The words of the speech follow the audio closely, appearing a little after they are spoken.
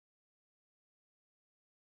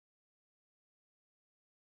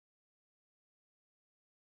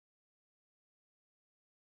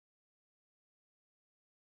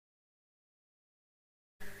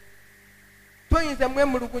toyinza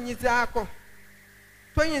mwemulugunyizaako,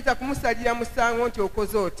 toyinza kumusalira musango nti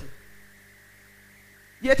okoze oti,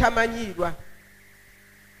 ye tamanyiirwa.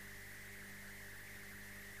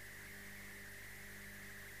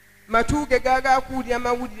 Matuuge gaagala kuwulira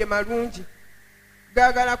mawulire malungi,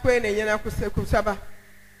 gaagala kwenenya na kusaba,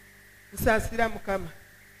 nsaasira Mukama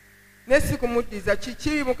ne sikumuddiza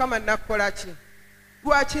kiki Mukama nakukola ki,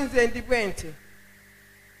 lwaki nze ndi bwente,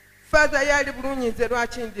 Father yali bulungi nze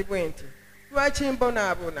lwaki ndi bwente, lwaki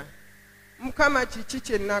mbonaabona, Mukama kiki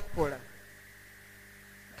kye nakukola,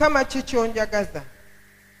 Mukama kiki onjagaza.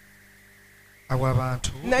 Awo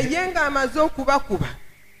abantu naye ng'amaze okubakuba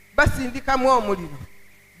basindikamu omuliro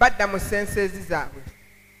badda mu senseezi zaabwe.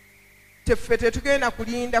 Teffe tetugenda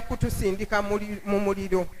kulinda kutusindika mu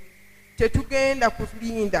muliro, tetugenda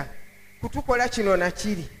kulinda kutukola kino na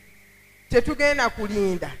kiri, tetugenda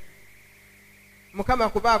kulinda Mukama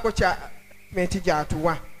kubaako kya meti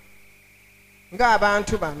gyatuwa.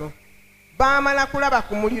 Ng'abantu bano baamala kulaba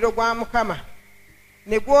ku muliro gwa Mukama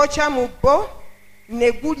ne gwokya mu bo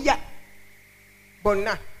ne gulya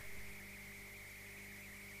bonna,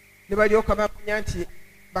 ne balyoka bamanya nti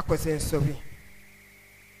bakoze ensobi.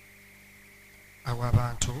 Awo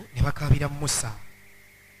abantu ne bakaabira Musa,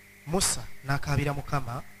 Musa n'akaabira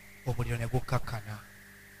Mukama, omuliro ne gukkakkana.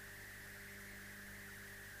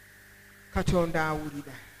 Katonda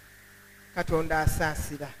awulira, Katonda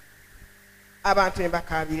asaasira. Abantu ne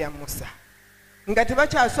bakaabira Musa nga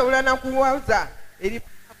tebakyasobola na kuwaza eri,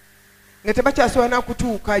 nga tebakyasobola na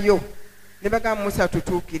kutuukayo, ne bagamba Musa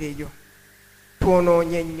tutuukireyo,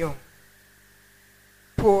 twonoonye nnyo,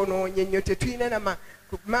 twonoonye nnyo, tetulina na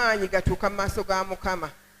maanyi gatuuka mu maaso ga Mukama,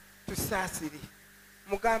 tusaasire,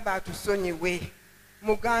 mugambe atusonyiwe,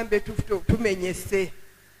 mugambe tumenyese,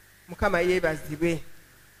 Mukama yeebazibwe.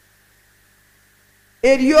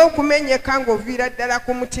 Ery'okumenyeka ng'oviira ddala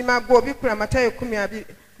ku mutima gwo, bikula Matayo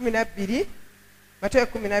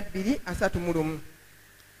 12:31.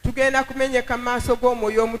 Tugenda kumenyeka mu maaso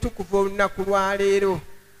g'Omwoyo Omutukuvu olunaku lwa leero.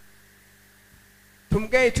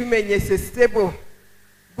 Tumugende tumenyese ssebo,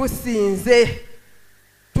 gusinze,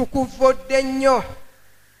 tukuvodde nnyo.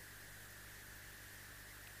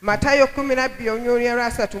 Matayo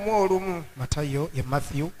 12:31. Matayo ye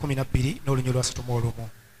Matthew 12:31.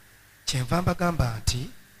 Kyenva mbagamba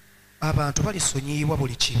nti abantu balisonyiyibwa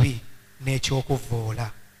buli kibi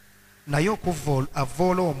n'ekyokuvvoola, naye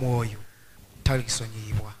avvoola Omwoyo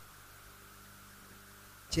talisonyiyibwa.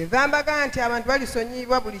 Kyenva mbagamba nti abantu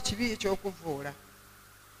balisonyiyibwa buli kibi ekyokuvvoola.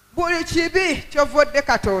 Buli kibi kyovodde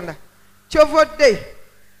Katonda, kyovodde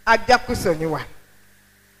ajja kusonyiwa,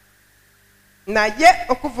 naye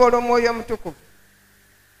okuvvoola Omwoyo Omutukuvu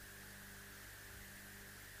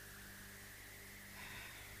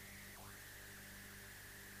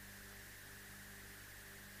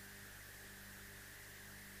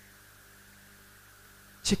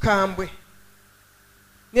kikambwe.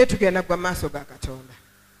 Naye tugenda gwa maaso ga Katonda.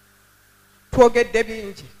 Twogedde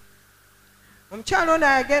bingi. Omukyalo ono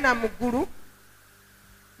ayagenda mu ggulu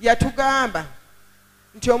yatugamba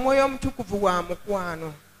nti Omwoyo Omutukuvu wa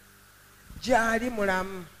mukwano, gy'ali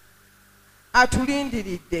mulamu,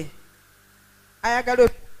 atulindiridde, ayagala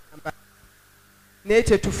otuyamba, naye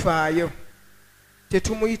tetufaayo,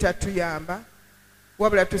 tetumuyita tuyamba,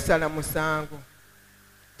 wabula tusala musango,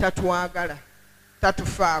 tatwagala,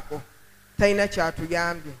 tatufaako, talina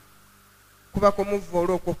kyatuyambye, kuba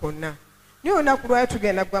kumuvvoola okwo kwonna. Naye olunaku lwayo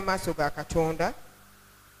tugenda gwa maaso ga Katonda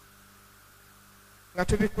nga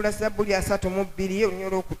tubikula Zabbuli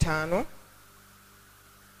 32:5.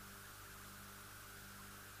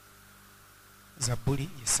 Zabbuli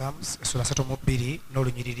ye Psalms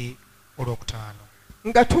 32:5.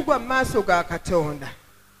 Nga tugwa mu maaso ga Katonda,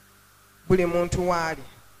 buli muntu waali,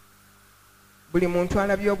 buli muntu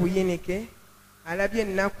alabye obuyinike, alabye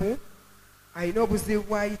ennaku, alina obuzibu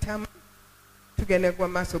bw'ayitamu, tugenda gwa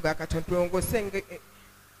maaso ga Katonda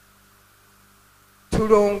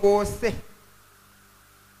tulongoose.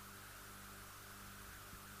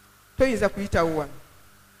 Toyinza kuyitawo wano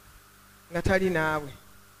nga tali naawe,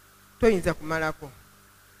 toyinza kumalako,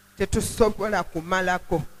 tetusobola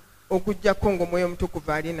kumalako okuggyako ng'Omwoyo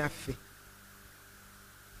Omutukuvu ali naffe.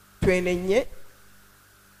 Twenenye,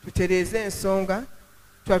 tutereeze ensonga,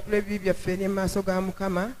 twatule ebibi byaffe eri mu maaso ga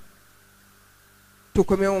Mukama,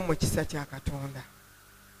 tukomewo mu kisa kya Katonda.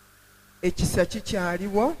 Ekisa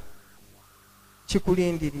kikyaliwo,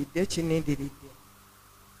 kikulindiridde, kinindiridde.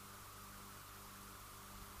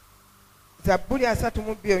 Zabbuli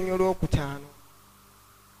 32:5.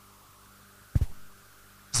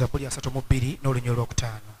 Zabbuli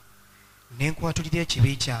 32:5. Nenkwatulira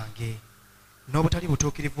ekibi kyange n'obutali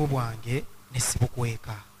butuukirivu bwange ne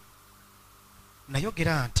sibukweka.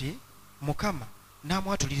 nayogera nti Mukama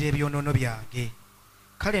n'amwatulira ebyonoono byange,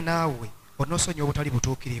 kale naawe onoosonyiwa obutali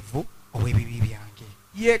butuukirivu obw'ebibi byange.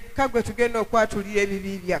 Yekka gwe tugenda okwatulira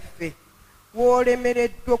ebibi byaffe,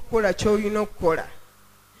 w'olemereddwa okukola ky'olina okukola.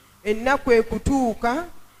 Ennaku ekutuuka,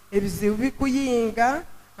 ebizibu bikuyinga,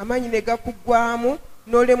 amaanyi ne gakuggwaamu,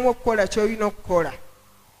 n'olemwa okukola ky'olina okukola.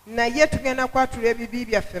 Naye tugenda kwatula ebibi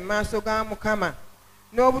byaffe mu maaso ga Mukama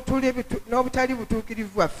n'obutali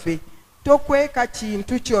butuukirivu bwaffe. Tokweka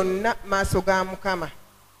kintu kyonna maaso ga Mukama.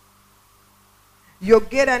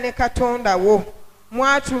 Yogera ne Katonda wo,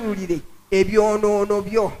 mwatululire ebyonoono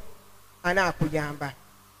byo, anaakuyamba.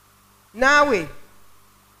 Naawe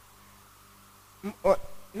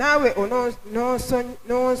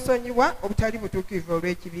n'onsonyiwa obutali butuukirivu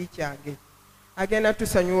olw'ekibi kyange. Agenda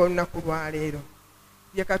tusonyiwa olunaku lwa leero.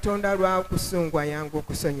 Ye Katonda lwakusungwa yangu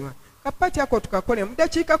okusonyiwa. Kapati ako tukakole mu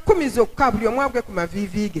dakiika 10 zokka, buli omu agwe ku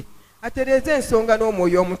maviivi ge atereeze ensonga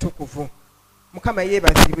n'omwoyo omutukuvu. Mukama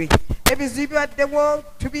yeebazibwe. Ebizibu byaddewo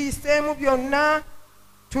tubiyiseemu byonna,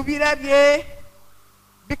 tubirabye.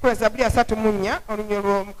 Bikola Zaburi 34 olunyiriri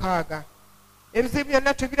lw'omukaaga. Ebizibu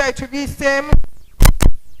byonna tubirabye, tubiyiseemu,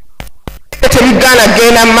 tebigaana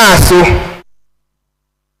genda mu maaso.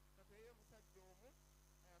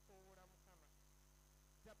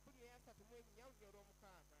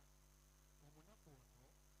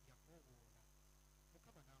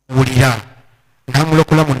 Wulira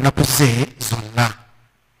n'amulokola mu nnaku ze zonna.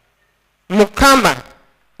 Mukama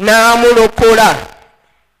n'amulokola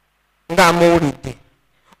ng'amuwulidde.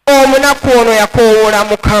 Omunaku ono yakoowoola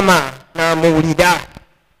Mukama n'amuwulira.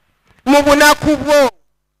 Mu bunaku bwo,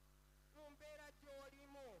 mu mbeera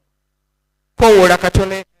gy'olimu, koowoola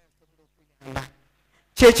Katonda okuyamba.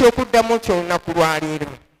 Ky'ekyokuddamu ky'olunaku lwa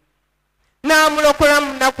leero. N'amulokola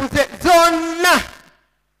mu nnaku ze zonna.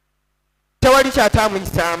 Tewali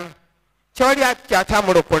kyatamuyisaamu, tewali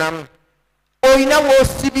kyatamulokolamu. Olina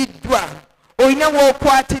w'osibiddwa, olina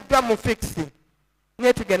w'okwatiddwa mu fikisi.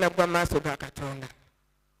 Naye tugenda kugwa mu maaso ga Katonda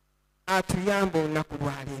atuyamba olunaku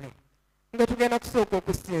lwa leero, nga tugenda kusooka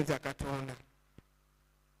okusinza Katonda,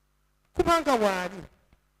 kubanga waali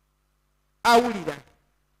awulira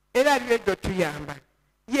era aliredde otuyamba.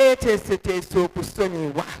 Yeeteeseteese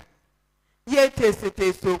okusonyiwa,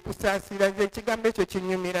 yeeteeseteese okusaasira. Nze ekigambo ekyo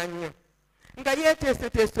kinyumira nnyo, nga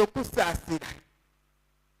yeeteeseteese okusaasira.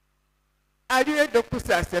 Aliredde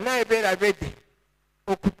okusaasira, naye beera redde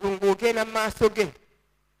ng'ogenda mu maaso ge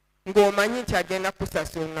ng'omanyi nti agenda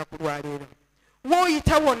kusaasira olunaku lwa leero.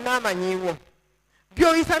 W'oyita wonna amanyiwo,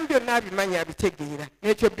 by'oyitamu byonna abimanyi, abitegeera,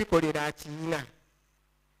 n'ekyo bikolera akiyina.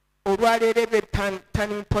 Olwaleero ebe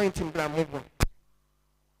turning point mu bulamu bwo.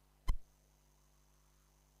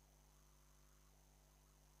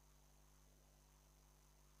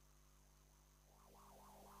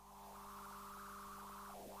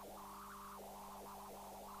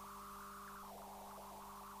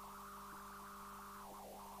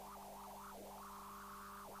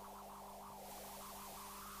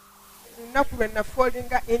 Olunaku lwe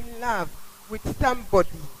falling in love with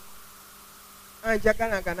somebody,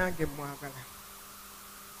 anjagala nga nange mwagala.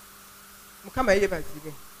 Mukama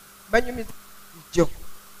yeebazibwe. Banyumiza jjo.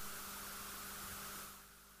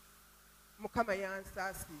 Mukama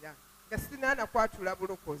yansaasira nga sinaana kwatula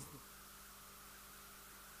bulokozi.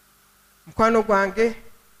 Mukwano gwange,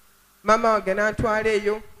 maama wange n'antwala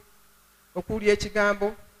eyo okuwulya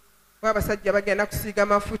ekigambo. Abasajja bagenda kusiiga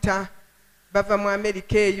mafuta, bava mu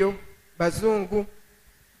Amerika eyo, bazungu.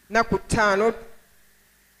 Naku 5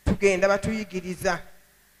 tugenda batuyigiriza.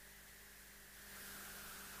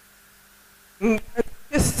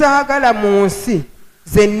 Saagala mu nsi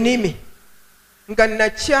z'ennimi, nga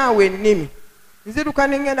nakyawa ennimi. Nziruka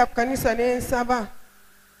ne ngenda ku kanisa ne nsaba.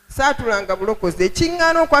 Saatulanga bulokozi.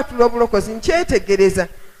 Ekiŋŋaana okwatula obulokozi nkyetegereza.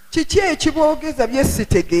 Kiki ekiboogeza bye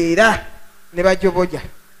sitegeera ne bajoboja.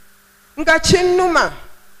 Nga kinnuma,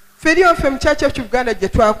 feri ofe mu kyakyo ky'Uganda gye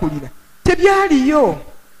twakulira, tebyaliyo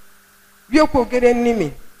by'okwogera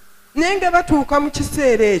ennimi. Naye nga batuuka mu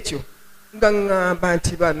kiseera ekyo nga ŋŋamba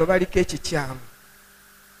nti bano baliko ekikyamu.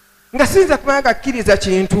 Nga siyinza kubanga akkiriza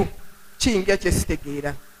kintu kingi kye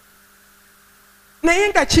sitegeera. Naye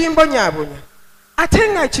nga kimbonyaabonya, ate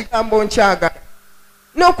nga ekigambo nkyagala,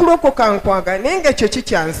 n'okulokoka nkwagala, naye ng'ekyo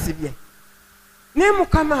kikyansibye. Naye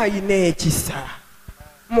Mukama ayina ekisa.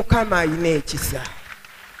 Mukama ayina ekisa.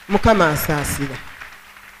 Mukama asaasira.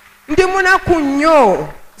 Ndi munaku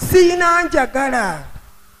nnyo, siina njagala.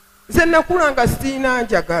 Nze nakula nga siina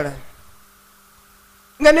njagala.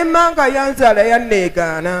 Nga ne manga yanzaala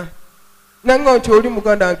yanneegaana. Nanga nti oli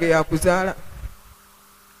muganda wange yakuzaala.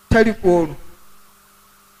 Tali kwolwo.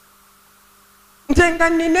 nze nga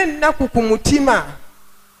nnina ennaku ku mutima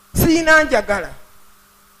siina njagala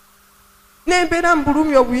nembeera mu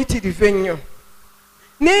bulumi obuyitirivu ennyo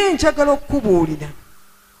naye njagala okukubuulira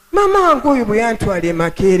maama wange oyo bwe yantwala e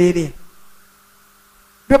Makerere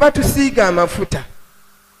bwe batusiiga amafuta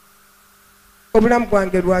obulamu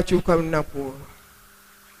bwange lwakyuka lunaku olwo.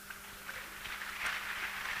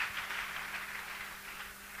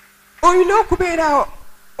 Olina okubeerawo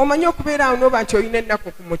omanyi okubeerawo n'oba nti olina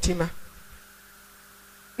ennaku ku mutima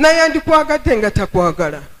naye andikwagadde nga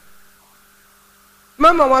takwagala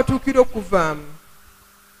maama watuukira okuvaamu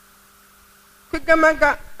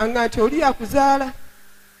kwegamaga anga nti oli akuzaala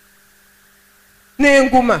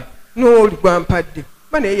n'enguma n'oli gwampadde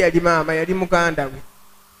ba naye yali maama yali muganda we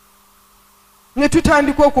ne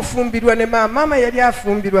tutandika okufumbirwa ne maama yali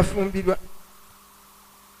afumbirwa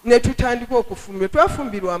ne tutandika okufumbirwa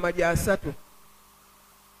twafumbirwa amalya 3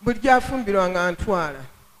 buli gyafumbirwa nga ntwala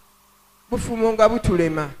bufumo nga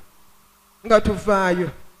butulema nga tuvaayo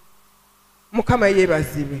Mukama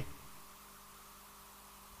yeebazibwe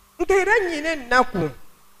ng'era nnyina ennaku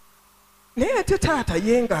naye ate taata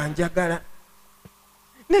ye nga njagala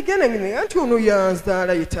negenda ngine nti ono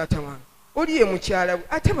yanzaala ye taata wange oli ye mukyala we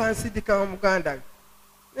ate bansidika wa muganda we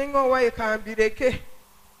nenga owaye kambireke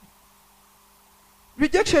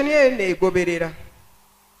rejection eyo neegoberera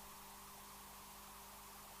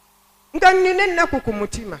nga nnina ennaku ku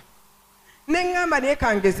mutima neŋŋamba naye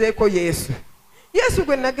kangezeeko Yesu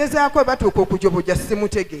gwe nagezaako batuuka okujoboja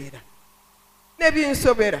simutegeera ne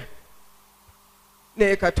binsobera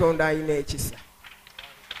naye Katonda alina ekisa.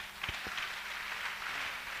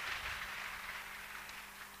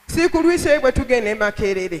 Sikulwise bwe tugenda e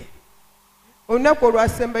Makerere olunaku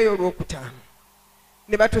olwasembayo olw'okutaano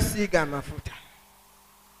ne batusiiga amafuta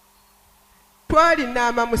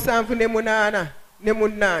twalinaama 78 ne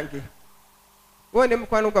munnange wone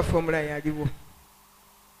mukwano gwaffe omulala yaliwo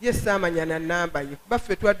ye saamanya na nnamba ye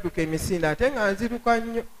baffe twadduka emisinde ate nga nziruka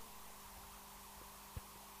nnyo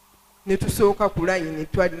ne tusooka ku layini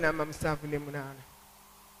twalinaama 78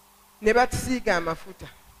 ne batusiiga amafuta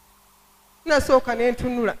nasooka ne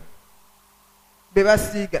ntunula be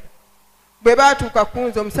basiiga bwe baatuuka ku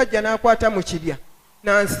nze omusajja n'akwata mu kibya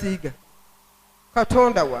n'ansiiga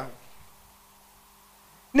Katonda wange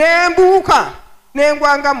nembuuka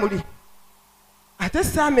nengwanga muli ate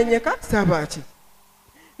saamenyeka sabaaki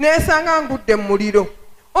nesanga ngudde mu muliro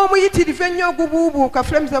omuyitirivu ennyo ogubuubuuka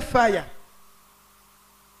flames of fire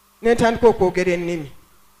nentandika okwogera ennimi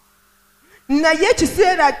naye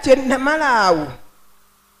ekiseera kye namala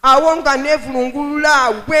awo nga neevulungulula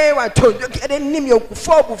weewatonjogera ennimi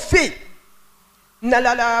okufa obufi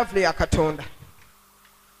nalala avule ya Katonda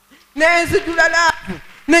nenzijula laavu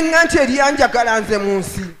nenga nti eryanjagala nze mu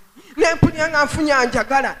nsi nempulya nga nfunye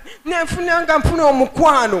anjagala nenfuna nga nfuna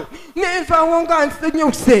omukwano nenvaawo nga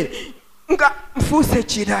nsenyuse nga nfuuse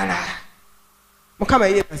kirala. Mukama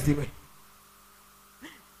yeebazibwe.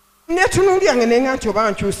 Netunuulyange nenga nti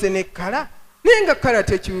oba nkyuse nekkala naye nga kkala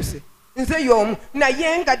tekyuse nze y'omu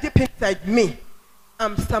naye nga deep inside me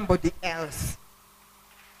I'm somebody else.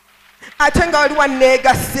 Ate nga waliwo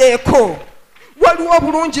neegaseeko waliwo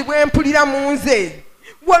obulungi bwempulira mu nze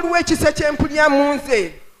waliwo ekisa kyempulira mu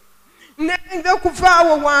nze nenga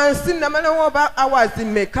okuvaawo wansi namalawo oba awazi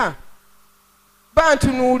mmeka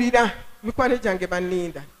bantunuulira mikwano gyange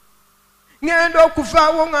banninda ngenda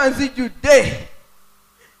okuvaawo nga nzijudde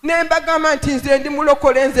nembagamba nti nze ndi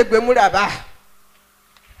mulokole nze gwe mulaba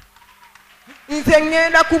nze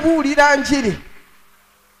ngenda kubuulira njiri.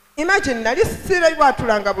 Imagine nali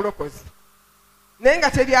sirayibwatulanga bulokozi naye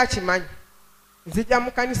nga teri akimanyi nzija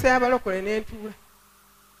mu kanisa y'abalokole nentuula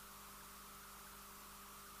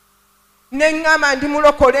neŋŋamba ndi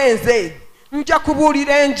mulokole nze nja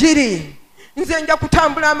kubuulira enjiri nze nja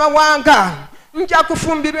kutambula amawanga nja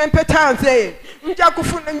kufumbirwa empeta nze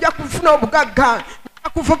nja kufuna obugagga nja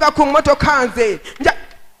kuvuga ku mmotoka nze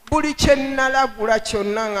buli kye nalagula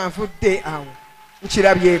kyonna nga nvudde awo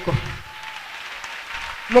nkirabyeko.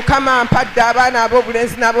 Mukama ampadde abaana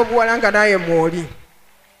ab'obulenzi n'ab'obuwala nga naye mwoli.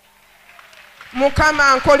 Mukama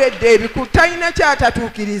ankoledde ebikulu talina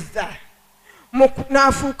kyatatuukiriza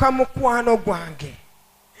n'afuuka mukwano gwange.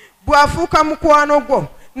 Bw'afuuka mukwano gwo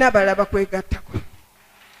n'abalala bakwegattako.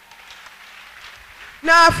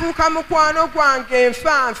 N'afuuka mukwano gwange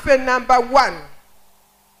nfe number 1.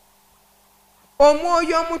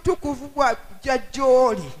 Omwoyo omutukuvu bw'ajja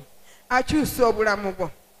gy'oli akyusa obulamu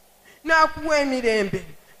bwo n'akuwa emirembe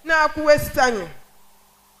n'akuwa essanyu.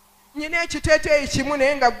 Nyina ekiteeteeyi kimu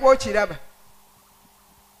naye nga gw'okiraba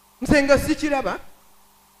nze nga sikiraba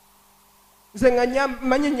nze nga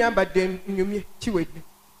manyi nyambadde nnyumye kiwedde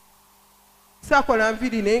saakola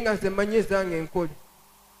nviri naye nga nze mmanyi ezange enkole.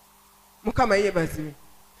 Mukama yeebazibwe.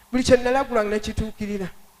 Buli kye nalagula ne kituukirira.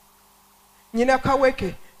 Nyina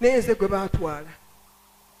kaweke naye nze gwe baatwala.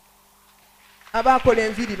 Abaakola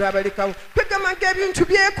enviri baabalekawo. Kwegamba ng'ebintu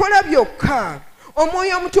byekola byokka.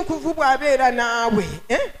 Omwoyo omutukuvu bw'abeera naawe,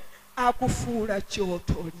 akufuula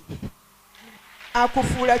ky'otoli.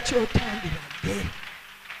 Akufuula ky'otandibadde.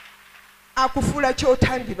 Akufuula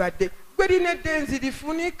ky'otandibadde. Gwe lina eddenzi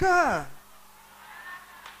lifunika.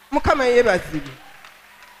 Mukama yeebazibwe.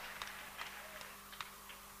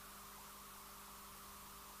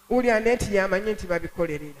 Uli Aneti yamanyi nti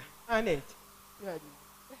babikolerera. Aneti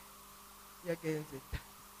yagenze dda.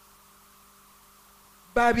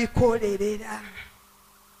 Babikolerera.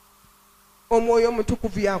 Omwoyo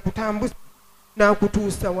omutukuvu yakutambuza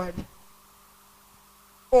n'akutuusa wali.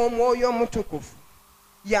 Omwoyo omutukuvu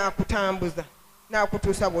yakutambuza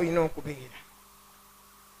n'akutuusa bw'olina okubeera.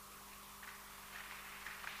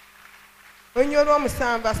 Olunywa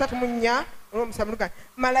olw'omusanvu 34 olw'omusanvu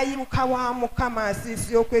malayika wa Mukama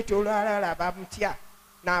asiisira okwetooloola abamutya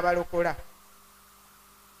n'abalokola.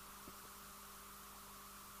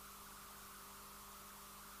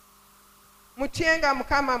 Mutyenga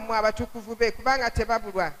Mukama mmwe abatukuvu be kubanga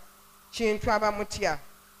tebabulwa kintu abamutya.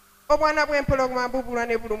 Obwana bw'empologoma bubulwa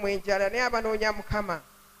ne bulumu enjala naye abanoonya Mukama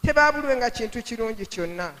tebaabulwenga kintu kirungi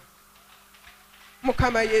kyonna.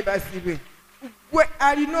 Mukama yeebazibwe. Gwe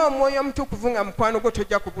alina omwoyo omutukuvu nga mukwano gwo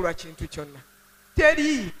tojja kubulwa kintu kyonna.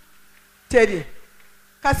 Teri.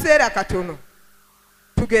 Kaseera katono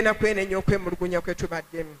tugenda kwenenya okwemulugunya kwe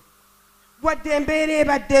tubaddemu. Wadde embeera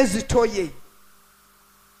ebadde ezitoye.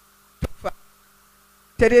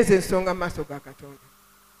 Tereza ensonga maaso ga Katonda.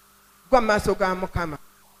 Gwa maaso ga Mukama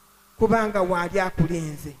kubanga waali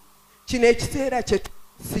akulenze. Kino ekiseera kye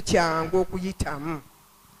si kyangu okuyitamu.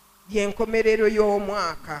 Y'enkomerero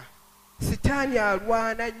y'omwaka. Sitaani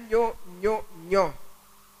alwana nnyo.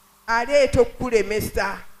 Aleeta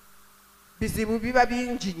okukulemesa. Bizibu biba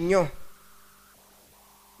bingi nnyo.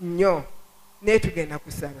 Naye tugenda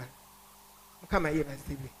kusaba. Mukama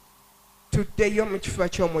yeebazibwe. Tuddeyo mu kifuba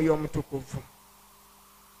ky'omwoyo omutukuvu.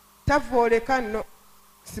 Tavooleka nno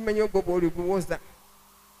simenye ogwo bw'oli buwoza.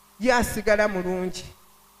 Yasigala mulungi.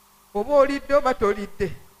 Oba olidde oba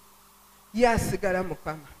tolidde. Yasigala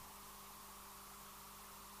Mukama.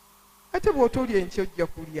 Ate bw'otolya enkya ojja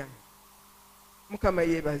kulya. Mukama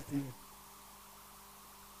yeebazibwe.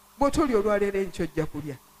 Bw'otolya olwaleero enkya ojja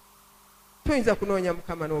kulya. Toyinza kunoonya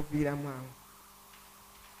Mukama n'oviiramu awo.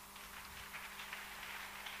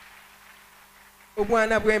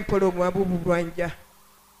 Obwana bw'empologoma bubulwanja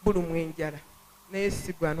bulumu enjala naye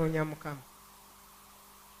si gwe anoonya Mukama.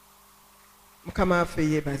 Mukama waffe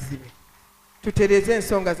yeebazibwe. Tutereze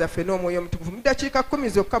ensonga zaffe n'omwoyo omutukuvu. Mu ddakiika 10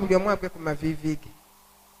 zokka buli omu agwe ku maviivi ge.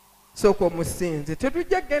 Sooka omusinze.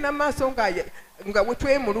 Tetujja kugenda maaso nga we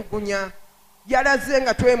twemulugunya. Yalaze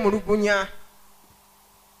nga twemulugunya.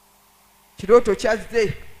 Kirooto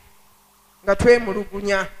kyazze nga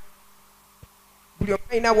twemulugunya. Buli omu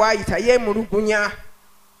alina waayita yeemulugunya.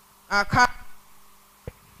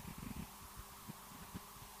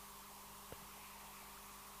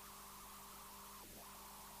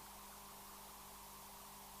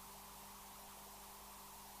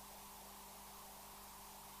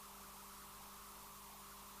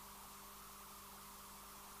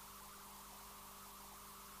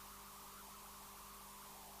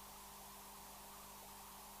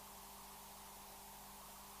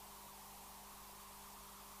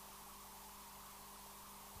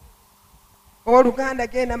 Oluganda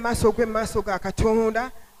genda maaso gwe maaso ga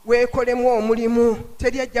Katonda weekolemu omulimu.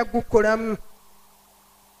 Teri ajja gukolamu.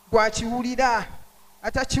 Gwakiwulira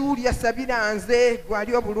atakiwulira sabira nze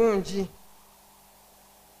gwali obulungi.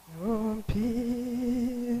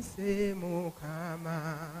 Ompise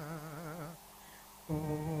Mukama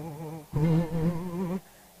okujjanga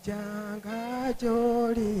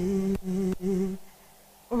gy'oli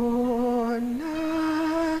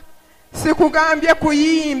ona. Sikugambye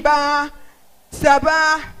kuyimba.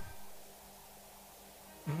 Saba.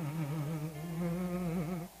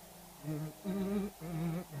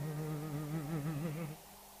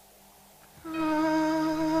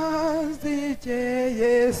 Kanzije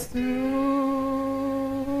Yesu.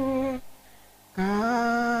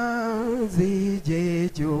 Kanzije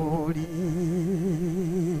gy'oli.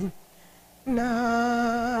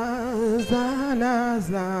 Naza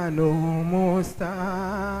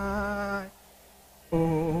n'omusaayi.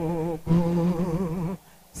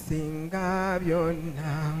 Singa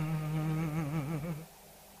byonna.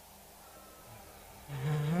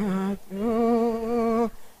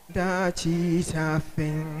 Kitaffe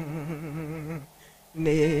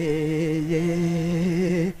ne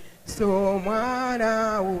Yesu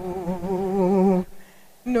omwana wo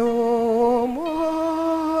n'omwoyo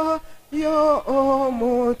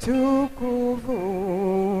omutukuvu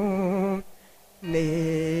ne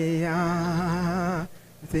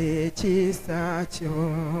yanze ekisa kyo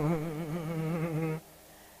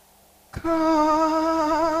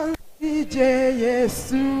kanzije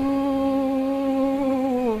Yesu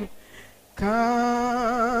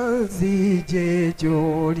kanzije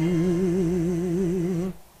gy'oli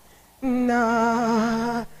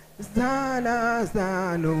naza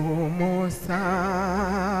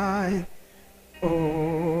n'omusaayi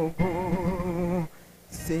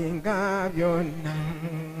ogusinga byonna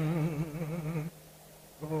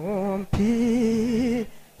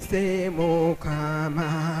ompise Mukama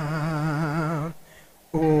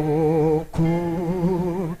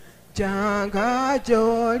okujjanga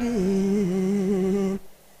gy'oli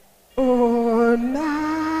onaze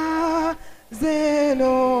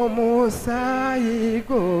n'omusaayi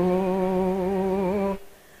gwo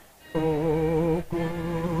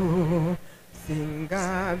ogusinga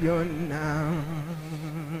byonna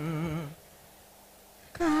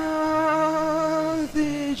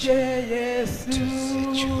kanzije Yesu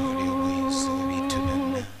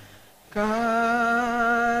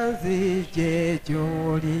kanzije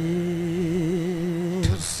gy'oli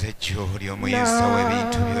tuzze gy'oli omuyisa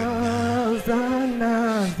w'ebintu byonna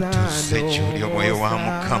tuzze gy'oli omwoyo wa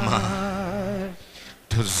Mukama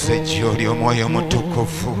tuzze gy'oli omwoyo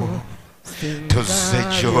mutukuvu tuzze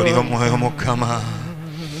gy'oli omwoyo Mukama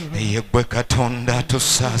ye gwe Katonda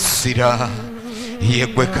atusaasira ye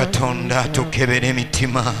gwe Katonda atukebera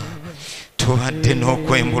emitima tubadde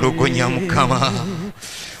n'okwemulugunya Mukama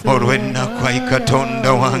olw'ennaku ayi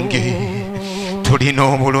Katonda wange tulina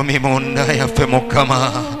obulumi munda yaffe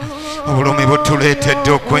Mukama obulumi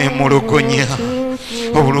butuleetedde okwemulugunya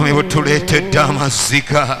obulumi butuleetedde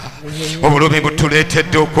amaziga obulumi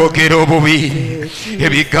butuleetedde okwogera obubi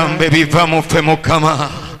ebigambo ebiva mu ffe Mukama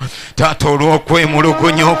taata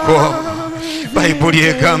olw'okwemulugunya okwo Bayibuli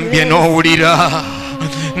egambye n'owulira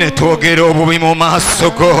ne twogera obubi mu maaso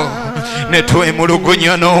go ne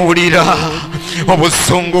twemulugunya n'owulira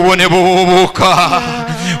obusungu bwo ne bubuubuuka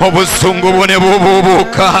obusungu bwo ne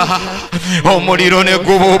bubuubuuka omuliro ne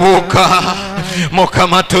gubuubuuka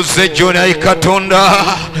Mukama tuzze gy'oli ayi Katonda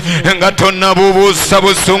nga tonnabuubuusa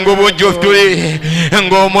busungu bujjudde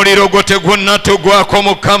ng'omuliro gwo tegunnatugwako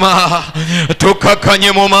Mukama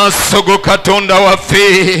tukakanye mu maaso go Katonda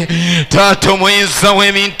waffe taata omuyinza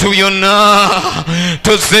w'ebintu byonna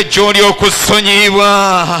tuzze gy'oli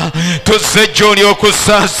okusonyiyibwa tuzze gy'oli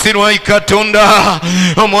okusaasirwa ayi Katonda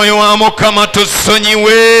omwoyo wa Mukama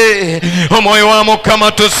tusonyiwe omwoyo wa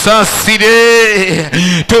Mukama tusaasire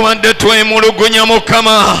tubadde twemulugunya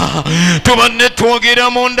Mukama tubadde twogera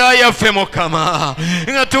munda yaffe Mukama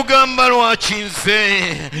nga tugamba lwaki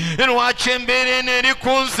nze lwaki embeera eno eri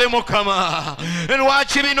kunze Mukama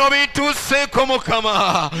lwaki bino bituuseeko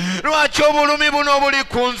Mukama lwaki obulumi buno buli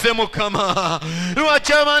kunze Mukama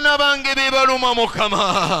lwaki abaana bange bebaluma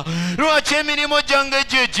Mukama lwaki emirimu gyange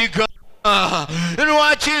gyegiga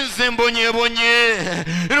lwaki nze mbonyebonye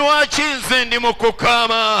lwaki nze ndi mu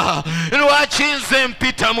kukaama lwaki nze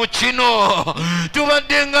mpita mu kino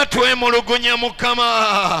tubadde nga twemulugunya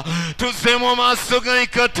Mukama tuzze mu maaso ga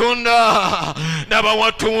Katonda ndaba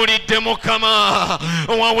watuwulidde Mukama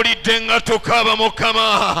wawulidde nga tukaaba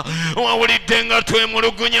Mukama wawulidde nga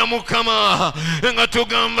twemulugunya Mukama nga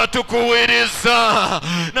tugamba tukuweereza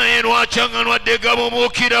naye lwaki aganwadde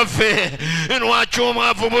gabubuukira ffe lwaki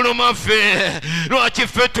omwavu buluma ffe lwaki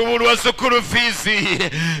ffe tubulwa sukulu fiizi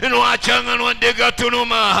lwaki aganwadde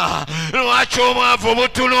gatuluma lwaki omwavu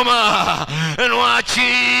butuluma lwaki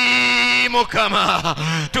Mukama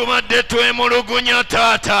tubadde twemulugunya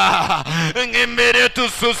taata ng'embeera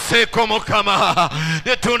etususseeko Mukama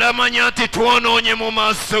tetunamanya nti twonoonye mu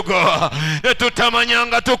maaso go tetutamanya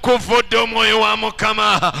nga tukuvudde omwoyo wa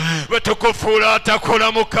Mukama bwe tukufuula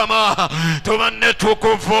atakola Mukama tubadde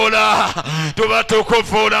tukufuula tuba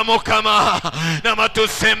tukufuula Mukama nama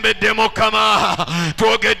tusembedde Mukama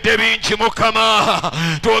twogedde bingi Mukama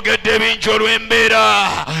twogedde bingi olw'embeera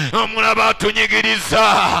omulaba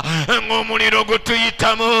atunyigiriza ng'omuliro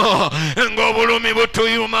gutuyitamu ng'obulumi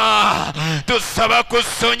butuyuma tusaba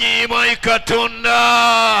kusonyiyibwa ayi Katonda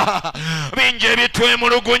bingi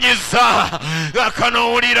ebitwemulugunyiza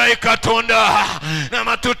akanowulira ayi Katonda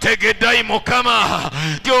nama tutegeddayi Mukama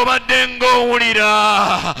gy'obadde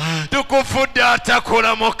ng'owulira tukufudde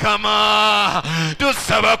atakola Mukama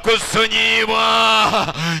tusaba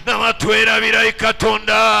kusonyibwa namatwerabirayi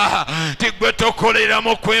Katonda tigwe tokolera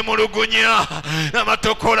mu kwemulugunya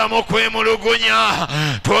namatokola mu kwemulugunya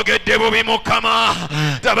twogedde bubi Mukama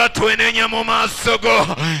taba twenenya mu maaso go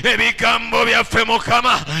ebigambo byaffe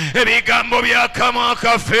Mukama ebigambo by'akamwa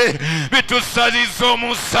kaffe bitusaziza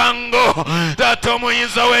omusango Taata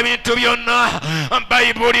omuyinza w'ebintu byonna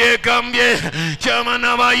Bayibuli egambye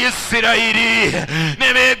ky'abaana ba Isirayiri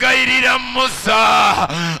ne beegayirira Musa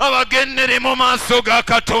abagendere mu maaso ga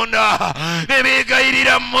Katonda ne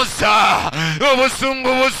beegayirira Musa obusungu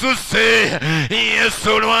bususse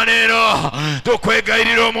Yesu olwaleero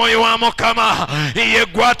tukwegayirira omwoyo wa Mukama ye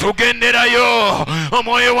gwa tugenderayo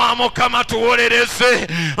omwoyo wa Mukama tuwolereze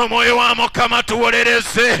omwoyo wa Mukama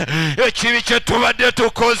tuwolereze ekibi kye tubadde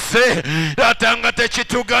tukoze Taata nga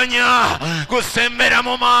tekituganya kusembera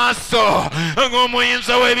mu maaso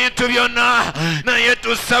ng'omuyinza w'ebintu byonna naye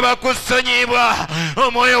tusaba kusonyibwa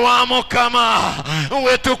omwoyo wa Mukama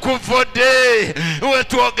we tukuvudde we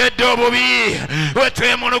twogedde obubi we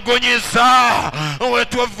twemulugunyiza we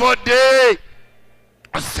tuvudde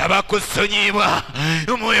saba kusonyibwa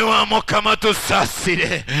omwoyo wa Mukama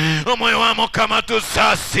tusaasire omwoyo wa Mukama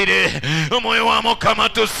tusaasire omwoyo wa Mukama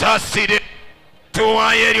tusaasire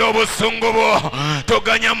tuwaayo eri obusungu bwo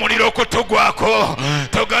toganya muliro kutugwako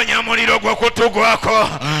toganya muliro gwo kutugwako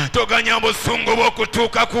toganya obusungu bwo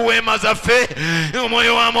kutuuka ku weema zaffe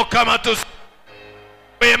omwoyo wa Mukama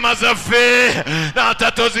weema zaffe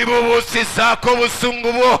Taata tozibubuusisaako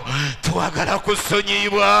obusungu bwo twagala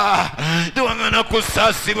kusonyibwa twagala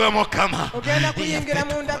kusaasibwa Mukama ogenda kuyingira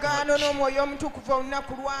mu ndagaano n'omwoyo omutukuvu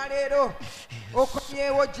olunaku lwaleero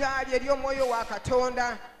okomyewo gyali eri omwoyo wa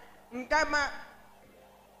Katonda ngama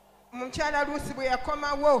mukyala Luusi bwe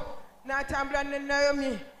yakomawo n'atambula ne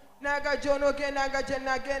Naomi n'agajja onogendanga gye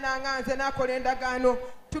nagendanga nze n'akola endagaano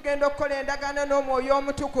tugenda okukola endagaano n'omwoyo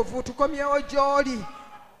omutukuvu tukomyewo gy'oli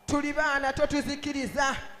tuli baana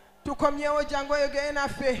totuzikiriza tukomyewo jangu oyogere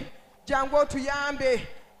naffe jangu otuyambe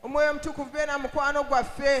omwoyo omutukuvu beera mukwano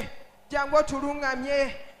gwaffe jangu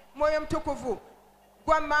otuluŋŋamye omwoyo omutukuvu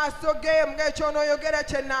gwa maaso ge ng'ekyonooyogera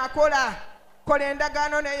kye naakola kola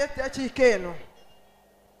endagaano naye dakiika eno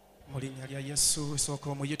mu linnya lya Yesu sooka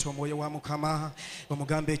omuyita omwoyo wa Mukama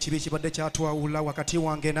omugambe ekibi kibadde kyatwawula wakati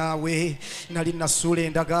wange naawe nali nasuula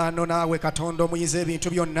endagaano naawe Katonda omuyinza ebintu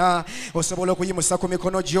byonna osobola okuyimusa ku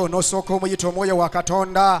mikono gyo n'osooka omuyita omwoyo wa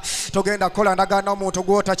Katonda togenda kukola ndagaano omuntu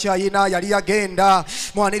gw'otakyayina yali yagenda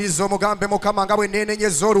mwaniriza omugambe Mukama nga bwe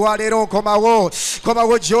neenenyeza olwaleero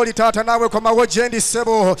komawo gy'oli Taata naawe komawo gye ndi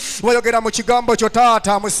ssebo boyogera mu kigambo kyo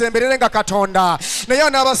Taata musembererenga Katonda naye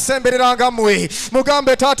anaabasembereranga mmwe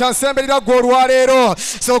mugambe Taata nsemberera gwe olwaleero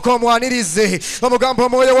sooka omwanirize omugambo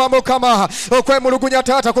omwoyo wa Mukama okwemulugunya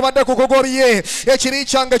Taata kubadde kukugobye ekibi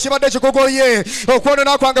kyange kibadde kikugobye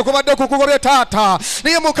okwonona kwange kubadde kukugobye Taata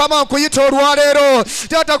naye Mukama nkuyita olwaleero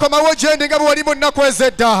Taata komawo gye ndi nga bwe wali mu nnaku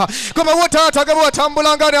ez'edda komawo Taata nga bwe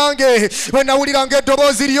watambulanga nange bwe nawuliranga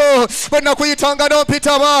eddoboozi lyo bwe nakuyitanga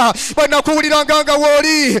n'ompitaba bwe nakuwuliranga nga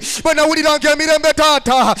wooli bwe nawuliranga emirembe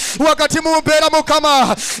Taata wakati mu mbeera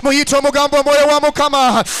Mukama muyita omugambo omwoyo wa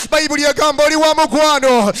Mukama Bayibuli egamba oli wa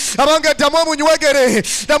mukwano abange ddamu omunywegere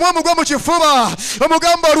ddamu omugwe mu kifuba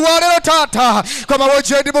omugambo olwaleero Taata komawo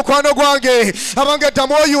gye ndi mukwano gwange abange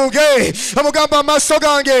ddamu oyunge omugambo amaaso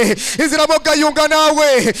gange nziramu ogayunga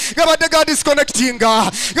naawe gabadde ga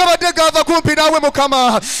disconnectinga gabadde gava kumpi naawe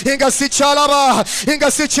Mukama nga sikyalaba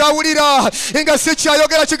nga sikyawulira nga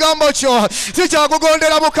sikyayogera kigambo kyo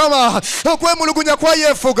sikyakugondera Mukama okwemulugunya kwa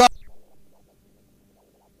yeefuga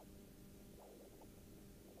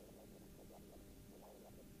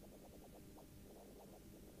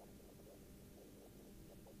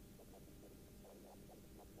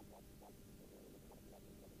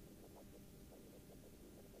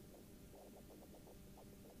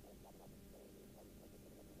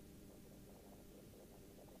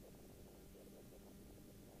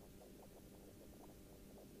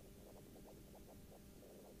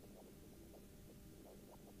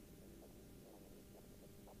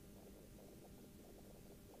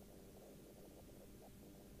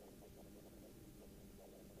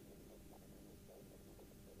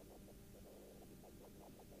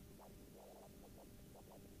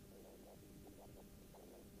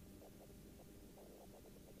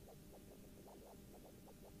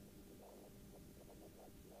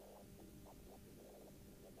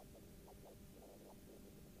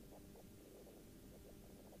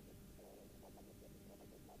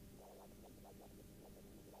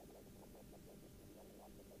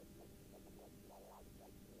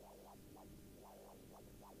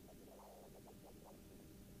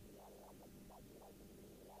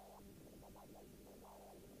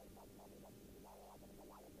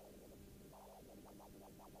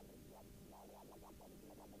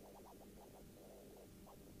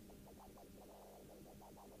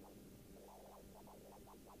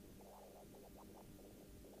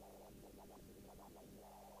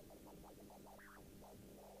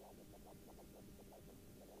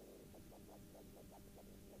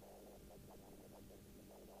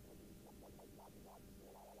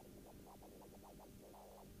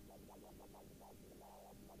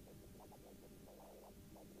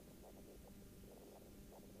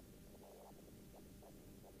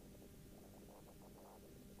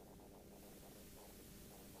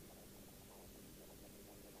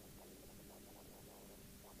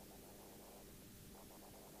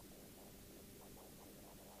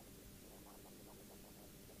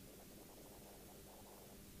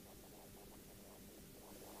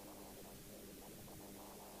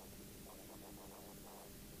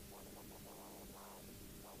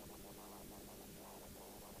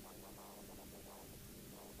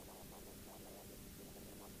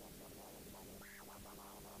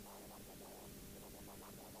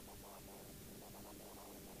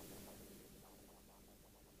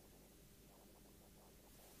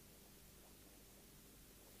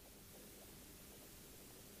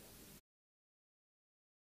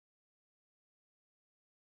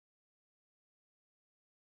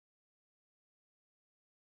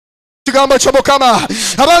Kigambo ky'Omukama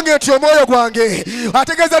abange nti omwoyo gwange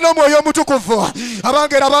ategeeza n'omwoyo omutukuvu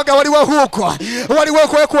abange rabanga waliwo huuko waliwo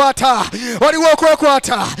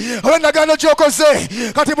okwekwata olw'endagaano gy'okoze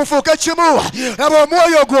kati mufuuke kimu laba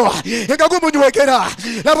omwoyo gwo nga gumunywegera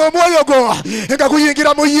laba omwoyo gwo nga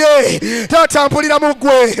guyingira mu ye taata mpulira mu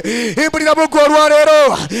ggwe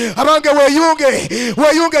olwaleero abange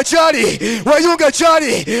weeyunge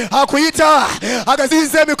kyali akuyita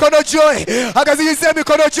agaziyiza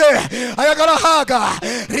emikono gye ayagala haga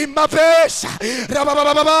rimapesa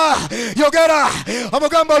rabababa yogera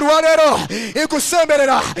omugambo olwaleero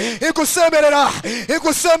ikusemberera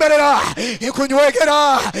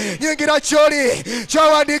ikunywegera nyingira kyoli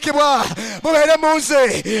kyawandiikibwa mubeere mu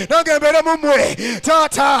nze nange mbeere mu mmwe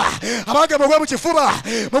taata abange mugwe mu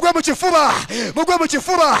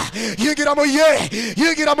kifuba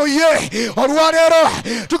yingira mu ye olwaleero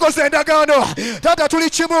tukoze endagaano taata tuli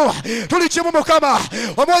kimu Mukama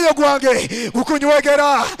omwoyo gwange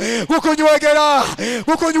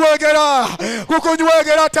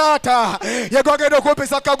gukunywegera taata yegwagenda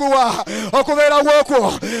okumpisa kaguwa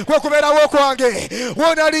okubeerawo kwange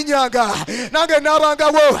wonalinyanga nange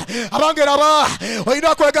nabangawo abange raba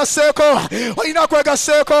olina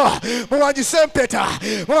kwegaseeko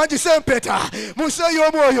muwanjise empeta mu nsi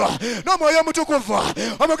ey'omwoyo n'omwoyo omutukuvu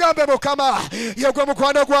omugambe Mukama yegwe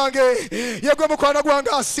mukwano gwange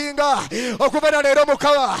asinga okubeera leero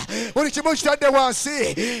Mukama buli kimu kitadde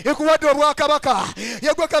wansi ikuwadde obwakabaka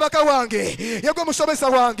yegwe kabaka wange yegwe musomesa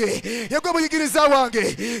wange yegwe muyigiriza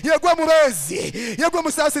wange yegwe mubeezi yegwe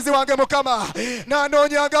musaasizi wange Mukama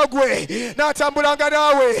nanoonyanga gwe natambulanga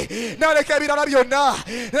naawe naleka ebirala byonna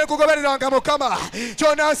nekugobereranga Mukama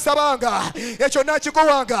kyona nsabanga ekyo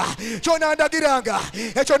nakikuwanga kyona ndagiranga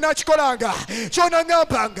ekyo nakikolanga kyona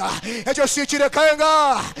ngambanga ekyo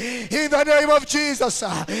sikirekenga in the name of Jesus.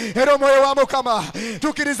 Era omwoyo wa Mukama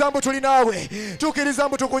tukiriza mbu tuli naawe tukiriza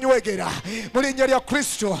mbu tukunywegera mu linnya lya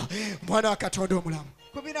Kristo mwana wa Katonda omulamu.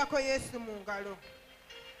 Kubirako Yesu mu ngalo.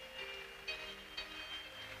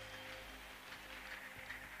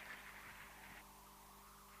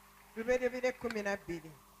 Luberebire 12.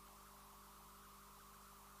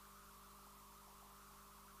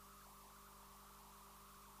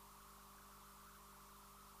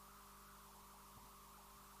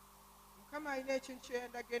 Mukama alina ekintu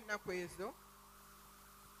kyendaga ennaku ezo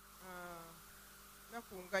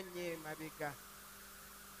nakunga nnyo emabega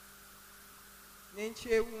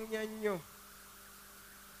nenkyewuunya nnyo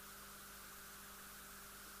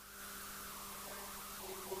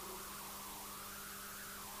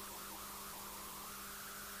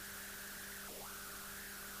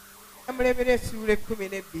amulebera essuula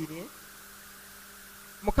 12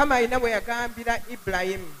 Mukama alina bwe yagambira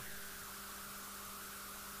Ibulayimu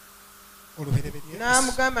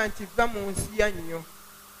n'amugamba nti va mu nsi yannyo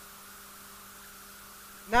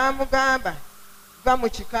n'amugamba va mu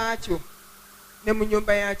kika kyo ne mu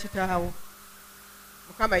nnyumba ya kitaawo.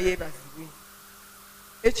 Mukama yeebazibwe.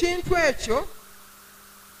 Ekintu ekyo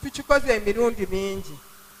tukikoze emirundi mingi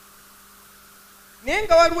naye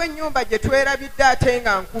nga waliwo ennyumba gye twerabidde ate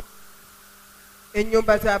nga nkulu,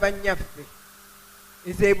 ennyumba z'abannyaffe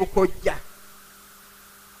ez'ebukojja.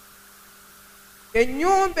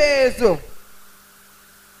 Ennyumba ezo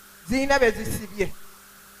zirina be zisibye,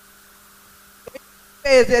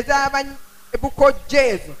 ezo ez'abukojja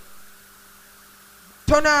ezo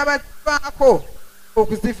tonaaba zivaako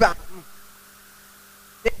okuzivaamu.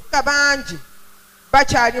 abagagga bangi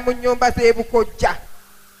bakyali mu nnyumba z'ebukojja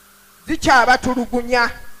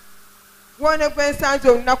zikyabatulugunya. Wone gwe nsanze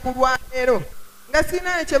olunaku lwa leero nga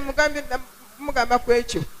sirina ne kye mugamba ku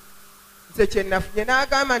ekyo. Nze kye nafunye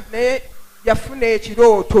n'agamba nti naye yafuna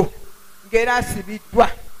ekirooto ng'era asibiddwa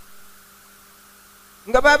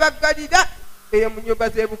nga babaggalira eyo mu nnyumba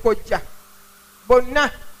z'ebukojja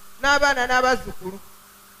bonna n'abaana n'abazzukulu.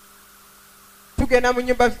 Tugenda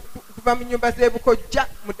kuva mu nnyumba z'ebukojja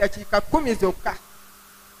mu ddakiika 10 zokka.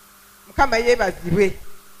 Mukama yeebazibwe.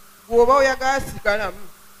 Bw'oba oyagala sigalamu,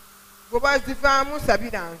 bw'oba zivaamu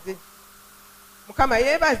sabira nze. Mukama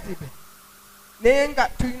yeebazibwe. Naye nga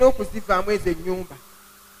tulina okuzivaamu ezo ennyumba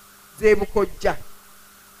z'ebukojja.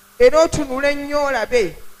 Era otunula ennyo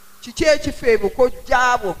olabe kiki ekifa ebukojja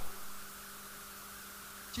abo,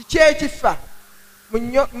 kiki ekifa mu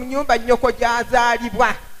nnyumba nnyoko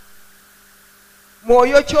gy'azaalibwa,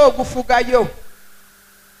 mwoyo ki ogufugayo.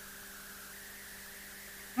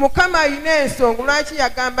 Mukama alina ensonga lwaki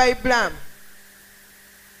yagamba Ibulayimu.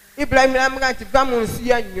 Ibulayimu n'amugamba nti va mu nsi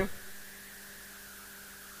yannyo,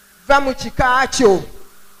 va mu kika kyo,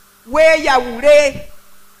 weeyawule,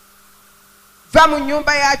 va mu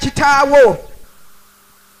nnyumba ya kitaawo.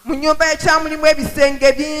 Mu nnyumba ya kitaawo mulimu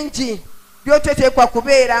ebisenge bingi by'oteteekwa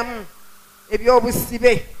kubeeramu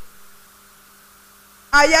eby'obusibe.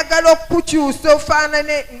 Ayagala okukukyusa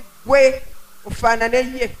ofaanane gwe, ofaanane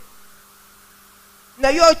ye,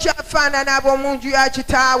 naye okyafaanana ab'omu nju ya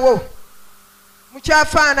kitaawo.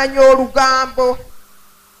 Mukyafaananya olugambo,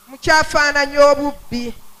 mukyafaananya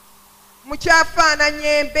obubbi, mukyafaananya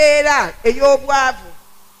embeera ey'obwavu,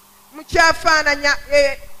 mukyafaananya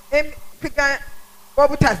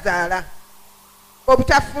obutazaala,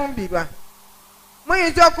 obutafumbirwa.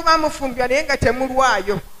 Muyinza okuba mufumbirwa naye nga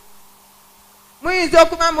temulwayo. Muyinza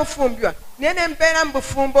okuba mufumbirwa naye ne mubeera mu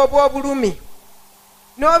bufumbo obw'obulumi.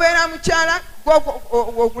 N'obeera mukyala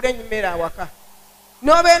gw'ogula emmere awaka,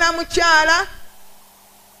 n'obeera mukyala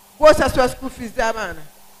gw'osasula school fees z'abaana,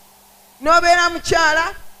 n'obeera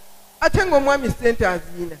mukyala ate ng'omwami ssente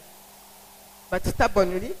aziina, but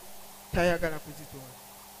stubbornly tayagala kuzitonda.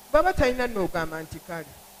 Baba talina n'ogamba nti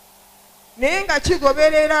kale, naye nga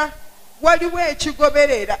kigoberera, waliwo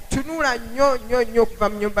ekigoberera. Tunula nnyo nnyo nnyo okuva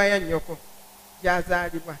mu nnyumba ya nnyoko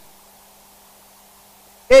gy'azaalibwa.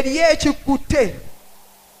 Eriyo ekikutte.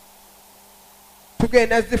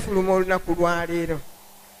 Tugenda zifuluma olunaku lwa leero.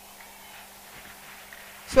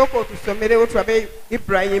 Sooka otusomerewo tulabe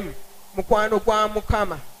Ibulayimu mukwano gwa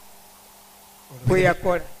Mukama bwe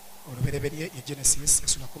yakola. Olubereberye ye Genesis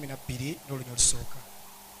essula 12 n'olunya olusooka.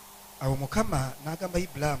 Awo Mukama n'agamba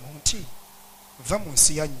Ibulaamu nti va mu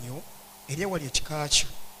nsi yannyo eri ewali ekika kyo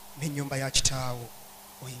n'ennyumba ya kitaawo,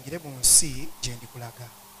 oyingire mu nsi gye ndikulaga.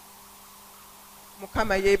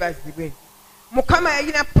 Mukama yeebazibwe. Mukama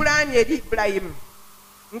yalina pulaani eri Ibulayimu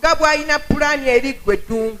nga bw'alina pulaani eri ggwe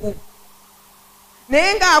ddungu.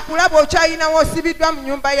 Naye ng'akulaba okyalinawo osibiddwa mu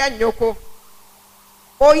nnyumba ya nnyoko.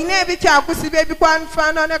 Olina ebikyakusiba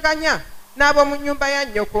ebikwafaanaganya n'ab'omu nnyumba ya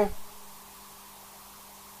nnyoko.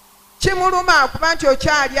 Kimuluma kuba nti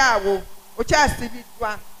okyali awo,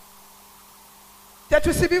 okyasibiddwa.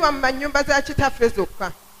 Tetusibibwa mu mannyumba za kitaffe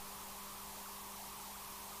zokka.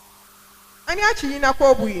 Ani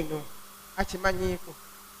akiyinako obwino akimanyiiko?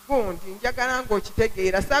 Gundi njagala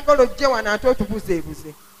ng'okitegeera, saagala ojje wano ate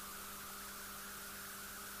otubuzeebuze.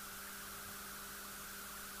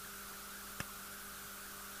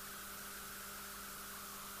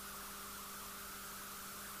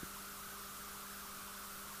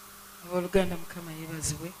 Oluganda Mukama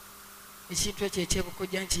yeebazibwe. Ekintu ekyo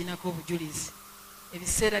ekyebukojja nkirinako obujulizi.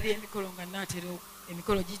 Ebiseera by'emikolo nga naatera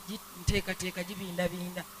emikolo nteekateeka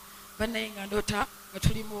gibindabinda. Bannaye nga ndoota nga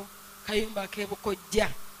tulimu kayumba ak'ebukojja.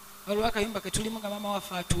 Waliwo akayumba ke tulimu nga maama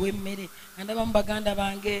waffe atuwa emmere. Nga ndabamu baganda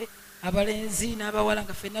bange abalenzi n'abawala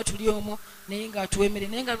nga ffenna tuli omwo naye nga atuwa emmere.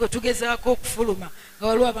 Naye nga tugezaako okufuluma nga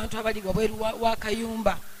waliwo abantu abali wabweru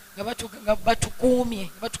w'akayumba nga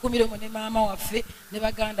batukuumire omwo ne maama waffe ne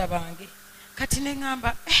baganda bange. Kati ne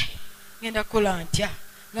ŋŋamba ngenda kukola ntya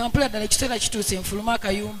nga mpula ddala ekiseera kituuse nfuluma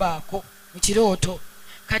akayumba ako mu kirooto.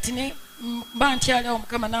 Kati ne mba ntyali awo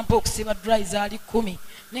Mukama nampa okusiiba dry zaali 10.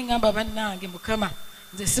 Ne ŋŋamba bannange Mukama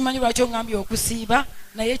nze simanyi lwaki oŋŋambye okusiiba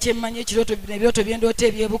naye kyemmanyi ebirooto byendoota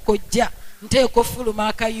ebyebukojja nteeka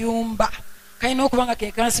ofuluma akayumba kalina okuba nga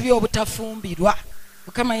ke kansibye obutafumbirwa.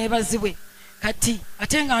 Mukama yeebazibwe. Kati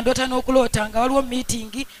ate nga ndoota n'okuloota nga waliwo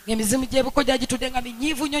miitingi ng'emizimu gy'ebukojja gitudde nga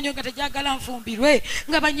minyiivu nnyo nnyo nga tegyagala nfumbirwe,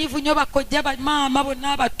 nga banyiivu nnyo bakojja bamaama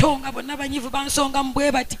bonna abato nga bonna banyiivu bansonga mu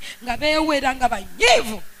bwe bati nga beewera nga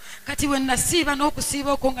banyiivu. Kati bwe nasiiba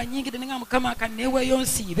n'okusiiba okwo nga nnyingire ne nga Mukama akanneeweeyo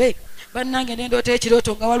nsiibe. bannange nendoota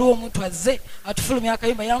ekirooto nga waliwo omuntu azze atufulumya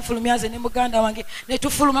akayumba yanfulumya nze ne muganda wange ne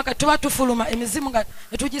tufuluma kati tuba tufuluma emizimu nga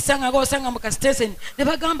ne tugisanga ng'osanga mu kasitenseni ne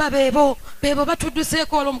bagamba beebo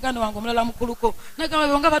batudduseeko waliwo omuganda wange omulala mukuluko nagamba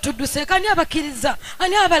beebo nga batudduseeko ani abakkiriza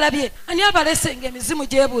ani abalabye ani abalese ng'emizimu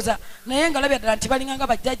gyebuuza naye nga labya ddala nti balinga nga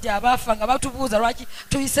bajjajja abaafa nga batubuuza lwaki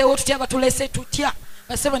tuyiseewo tutya batulese tutya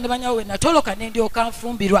basebo ne banyawo we natoloka ne ndyoka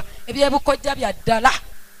nfumbirwa ebyebukojja bya ddala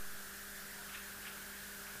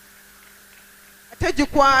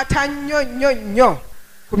tegikwata nnyo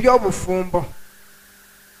ku by'obufumbo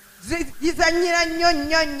gizanyira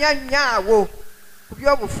nnyo awo ku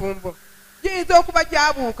by'obufumbo giyinza okuba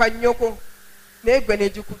gyabuuka nnyoko naye gwe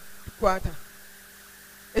negikukwata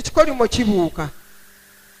ekikolimo kibuuka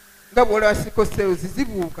nga bw'olaba sikosels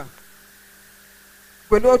zibuuka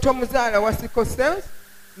gwe n'ota omuzaala wa sikosels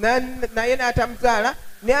naye n'atamuzaala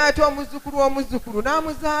naye ate omuzzukulu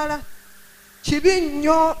n'amuzaala kibi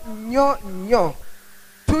nnyo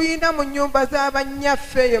tuyina mu nnyumba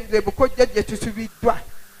z'abanyaffe eyo ze bukojja gye tusubiddwa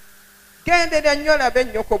gendera nnyo labe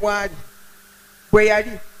nnyoko bwe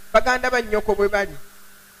yali baganda ba nnyoko bwe bali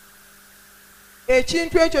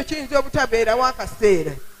ekintu ekyo kiyinza obutabeerawo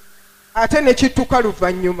akaseera ate ne kittuka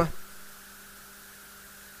luvannyuma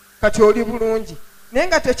kati oli bulungi naye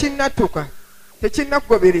nga tekinnattuka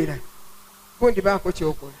tekinnakugoberera gundi baako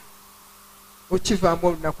kyokola okivaamu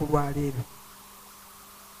olunaku lwaleero.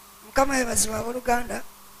 Mukama yebazibwe abooluganda,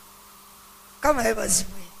 Mukama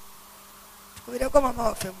yebazibwe, tukubireko mama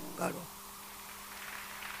waffe mu ngalo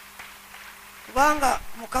kubanga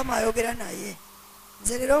Mukama ayogera naye.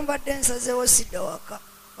 Nze leero mbadde nsazeewo sidda waka,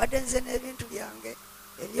 mbadde nze n'ebintu byange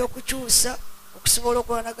ebyokukyusa okusobola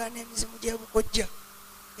okulwanagana n'emizimu gy'ebukojja.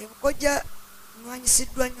 Ebukojja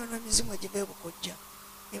nwanyisiddwa nnyo n'emizimu egiva ebukojja.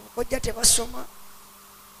 Ebukojja tebasoma,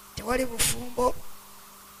 tewali bufumbo,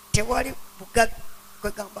 tewali bugabi,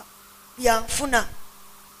 kwegamba byanfuna.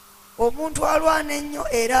 Omuntu alwana ennyo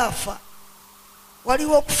era afa.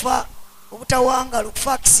 Waliwo okufa obutawangala,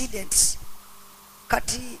 okufa accidents.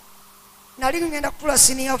 Kati nali ngenda kupula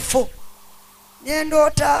senior 4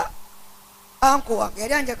 nendoota anko wange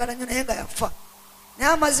yali anjagala nnyo naye nga yafa,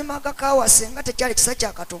 naye amazima agakawase nga tekyali kisa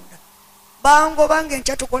kya Katonda. Bango bange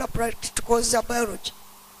nkya tukola practicals za biology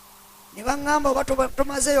ne baŋŋamba oba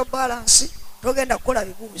tomazeeyo balance togenda kukola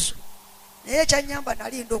bibuuzo, naye ekyanyamba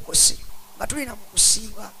nali ndokose nga tulina mu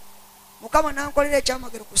kusiiba. Mukama nankolera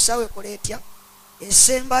ekyamagero ku ssaawa ekola etya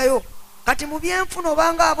esembayo. Kati mu byenfuna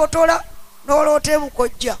obanga abotola n'oloota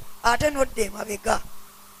ebukojja ate nodda emabega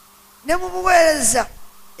ne mu buweereza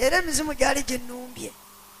era emizimu gyali ginnumbye.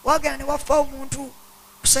 Wagenda ne wafa omuntu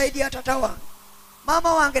ku sayidi ya tata wange,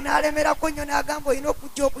 maama wange n'alemerako nnyo n'agamba olina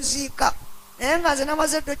okujja okuziika, naye nga nze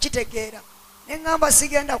namaze ddo kitegeera ne ŋŋamba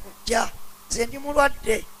sigenda kujja, nze ndi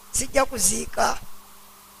mulwadde sijja kuziika.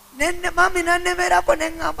 Mami nannemerako ne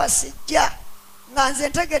ŋŋamba sijja, nga nze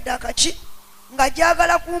ntegedde akaki nga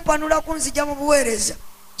gyagala kumpanula kunzija mu buweereza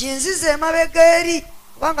ginzize emabega eri,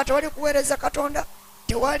 kubanga tewali kuweereza Katonda,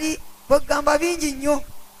 tewali bwegamba bingi nnyo.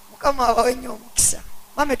 Mukama abawe nnyo omukisa.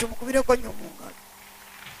 Mame tumukubireko nnyo mu ngalo.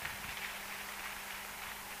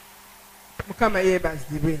 Mukama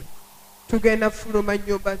yeebazibwe. Tugenda fuluma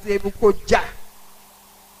nnyumba z'ebukojja.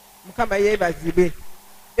 Mukama yeebazibwe.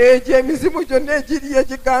 Egyo emizimu gyonna egiriyo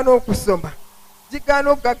egigaana okusoma,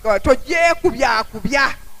 gigaana okugaggawa,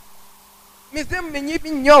 togyekubyakubya. Mizimu minyibi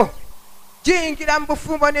nnyo, giyingira mu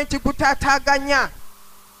bufumbo n'ekigutaataaganya,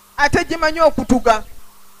 ate gimanyi okutuga.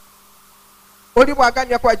 Oli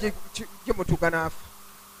bw'aganya kuba gimutuga n'afa.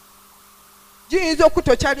 Giyinza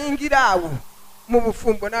okutokyalingira awo mu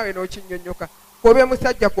bufumbo naawe n'okinnyonnyoka, kwobe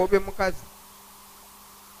musajja kwobe mukazi.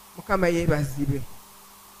 Mukama yeebazibwe.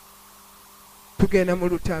 Tugenda mu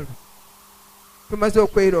lutalo, tumaze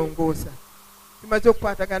okwerongoosa, tumaze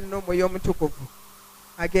okukwatagana n'Omwoyo Omutukuvu,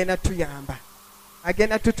 agenda tuyamba,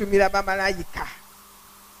 agenda tutumira bamalayika.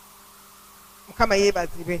 Mukama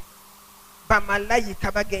yeebazibwe.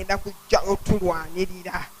 Bamalayika bagenda kujja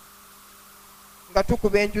otulwanirira nga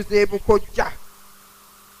tukuba enju z'ebukojja.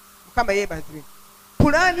 Mukama yeebazibwe.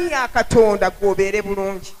 Pulaani ya Katonda gwobeere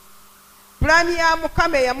bulungi. Pulaani ya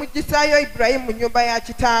Mukama eyamugisaayo Ibrahimu mu nnyumba ya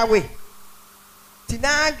kitaawe,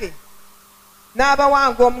 tinange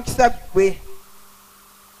n'abawanga omukisa gwe,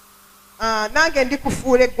 nange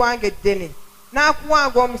ndikufuula eggwanga eddene,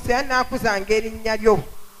 n'akuwanga omusaya n'akuzanga erinnya lyo,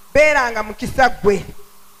 beeranga mukisa gwe.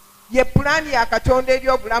 Ye pulaani ya Katonda eri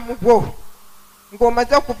obulamu bwo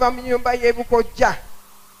ng'omaze okuva mu nnyumba y'ebukojja.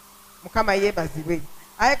 Mukama yeebazibwe.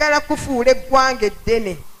 Ayagala kufuula eggwanga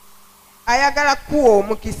eddene, ayagala kuwa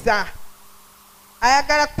omukisa,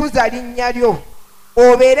 ayagala kukuza linnya lyo,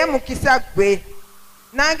 obeere mukisa gwe.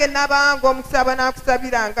 nange nabanga omukisa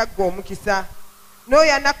banaakusabiranga gwe omukisa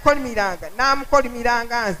n'oyo anakukolimiranga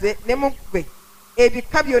n'amukolimiranga nze ne mugwe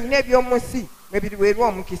ebika byonna eby'omu nsi mwe biriweerwa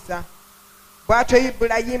omukisa. Bw'atyo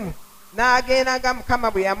Ibulayimu n'agenda nga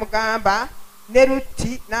Mukama bwe yamugamba, ne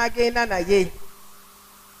Lutti n'agenda naye.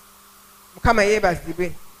 Mukama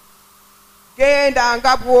yeebazibwe. Genda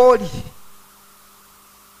nga bw'oli,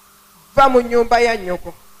 va mu nnyumba ya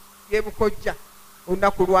nnyoko y'ebukojja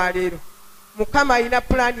olunaku lwa leero. Mukama alina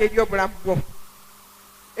pulaani eri obulamu bwo.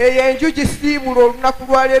 Eyo enju gisiibula olunaku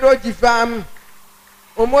lwa leero ogivaamu.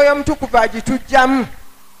 Omwoyo Omutukuvu agitujjamu.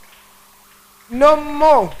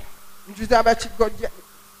 Nommo nju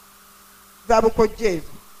za bukojja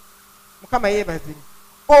ezo. Mukama yeebazibwe.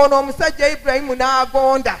 Ono omusajja Ibulayimu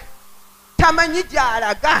n'agonda, tamanyi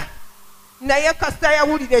gy'alaga, naye kasita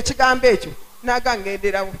yawulira ekigambo ekyo n'aga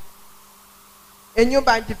ngenderawo.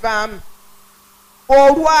 Ennyumba ngivaamu.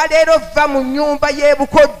 Olwaleero va mu nnyumba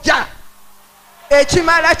y'ebukojja.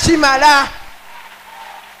 Ekimala kimala.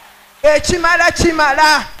 Ekimala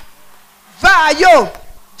kimala. Vaayo,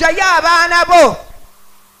 gyayo abaana bo.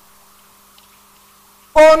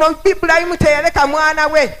 Ono Ibulayimu teyaleka mwana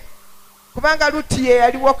we, kubanga Lutti ye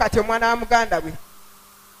yaliwo kati omwana wa muganda we.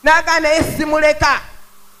 N'aga naye simuleka.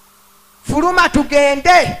 Fuluma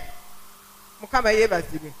tugende. Mukama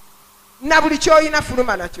yeebazibwe. Na buli ky'olina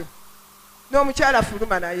fuluma nakyo. N'omukyala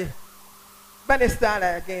fuluma naye. Bane Saala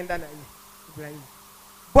yagenda naye Ibulayimu.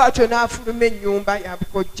 Bw'atyo n'afuluma ennyumba ya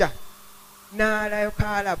bukojja.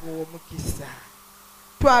 N'alyoka alaba omukisa.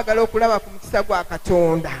 Twagala okulaba ku mukisa gwa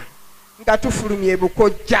Katonda nga tufulumye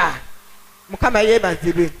bukojja. Mukama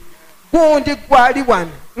yeebazibwe. Gundi gwali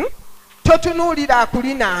wano. Totunuulira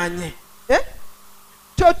akulinaanye.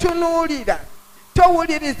 Totunuulira.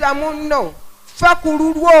 Towuliriza munno. Fa ku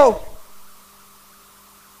lulwo.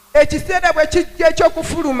 Ekiseera bwe kijja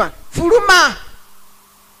eky'okufuluma, fuluma.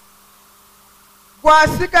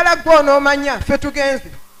 Gwasigala gw'onoomanya ffe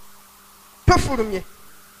tugenze. Tufulumye.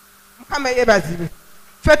 Mukama yeebazibwe.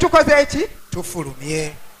 Ffe tukoze eki?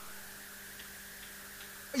 Tufulumye.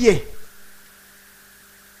 Ye.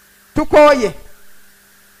 Tukooye.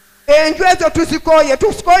 Enju ezo tuzikooye.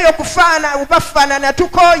 Tusikooye okufaanana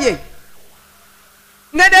tukooye.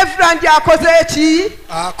 Ne Reverend akoze eki?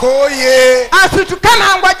 Akooye.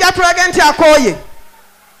 Asitukana ngo ajja tulage nti akooye.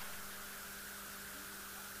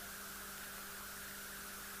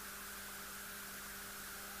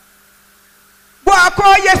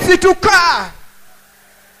 Bw'akooye situka.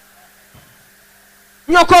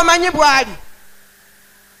 Nnyoko omanyi bw'ali.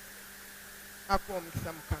 Akuwa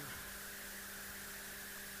omukisa Mukama.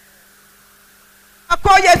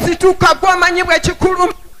 Akooye situka gw'omanyi bwe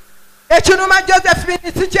kikuluma. Ekiruma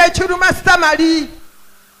Josephine si kyekiruma Samali.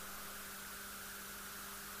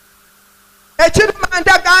 Ekiruma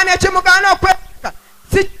ndagaano ekimugaana okwetaka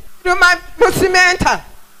si kiruma musimenta.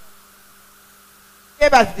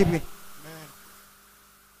 Yeebazibwe.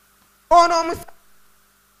 Ono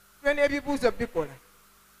omusajja n'ebibuuzo bikola.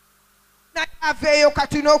 Naye aveeyo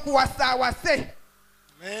kati n'okuwasaawase.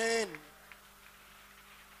 Amen.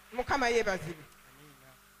 Mukama yeebazibwe.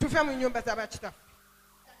 Tuve mu nnyumba z'abakitaffe.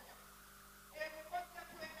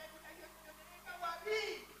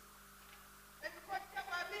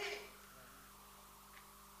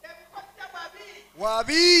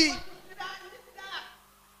 Wabi.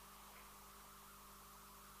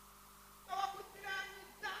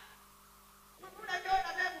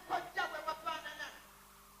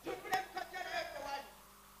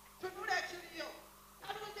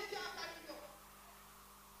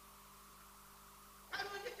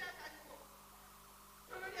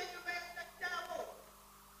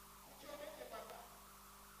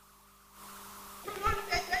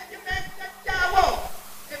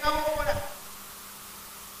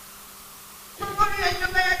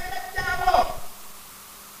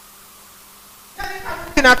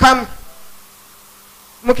 Nakamu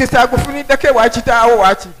mukisa gufuniddeko ewa kitaawo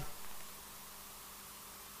waakiri.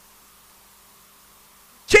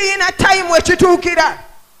 Kiyina tayimu ekituukira.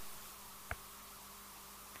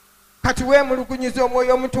 Kati weemulugunyiza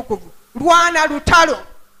Omwoyo Omutukuvu. Lwana lutalo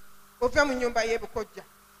ove mu nnyumba y'ebukojja.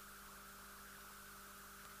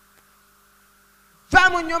 Va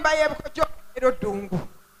mu nnyumba y'ebukojja ero ddungu.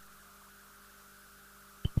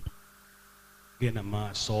 Genda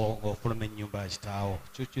maaso ng'ofuluma ennyumba ya kitaawo.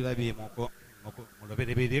 Kyo kirabye mu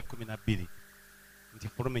Lubereberye 12 nti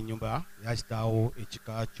fuluma ennyumba ya kitaawo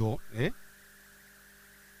ekika kyo.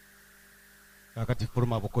 Kakati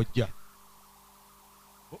fuluma bukojja.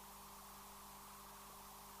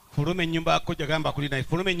 Fuluma ennyumba ya bukojja gamba kuli naye.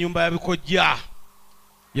 Fuluma ennyumba ya bukojja.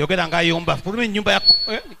 Yogera ng'ayomba. Fuluma ennyumba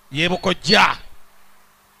y'ebukojja.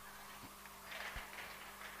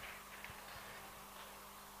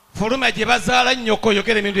 fuluma gye bazaala nnyoko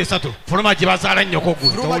yogera emindu esatu. Fuluma gye bazaala nnyoko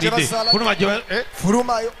gwe towulidde. Fuluma gye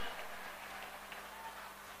fulumayo.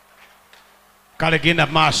 Kale genda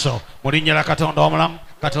maaso mu linnya lya Katonda omulamu,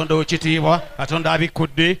 Katonda w'ekitiibwa, Katonda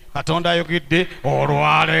abikkudde, Katonda ayogedde.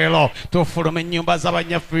 Olwaleero tufuluma ennyumba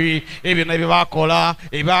z'abanyaffe, ebyo bye baakola,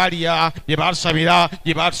 ebaalya, bye baatusabira,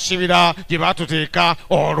 bye baatusibira, bye baatuteeka.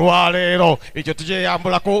 Olwaleero ekyo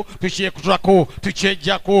tukyeyambulako, tukyekutulako,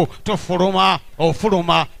 tukyejjako. Tufuluma,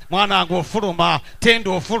 ofuluma mwanange, ofuluma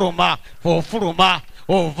tendo, ofuluma, ofuluma.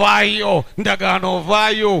 Ovaayo ndagaano,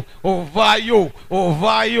 ovaayo, ovaayo,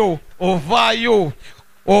 ovaayo, ovaayo,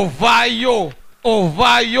 ovaayo,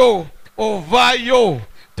 ovaayo, ovaayo.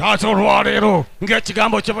 Taata olwaleero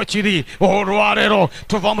ng'ekigambo kye bwe kiri, olwaleero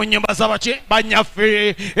tuva mu nnyumba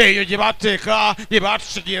banyaffe, eyo gye baateeka, gye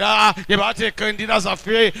baatusigira, gye baateeka endira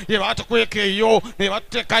zaffe, gye baatukweka eyo, ne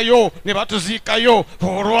batuteekayo, ne batuziikayo.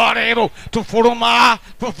 Olwaleero tufuluma,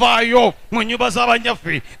 tuvaayo mu nnyumba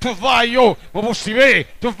z'abanyaffe, tuvaayo mu busibe,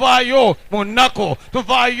 tuvaayo mu nnako,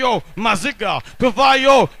 tuvaayo mu maziga,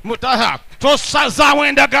 tuvaayo mu taha. Tosazaamu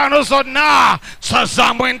endagaano zonna,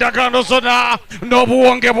 sazaamu endagaano zonna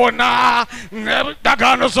n'obuwonge bwonna,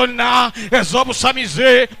 endagaano zonna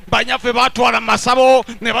ez'obusamize. Banyaffe baatwala mu masabo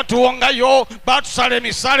ne batuwongayo, baatusala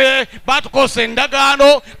emisale, baatukosa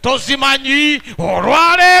endagaano tozimanyi.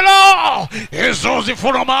 Olwaleero ezo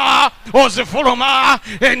ozifuluma, ozifuluma.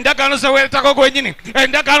 Endagaano ze weeretako gwennyini,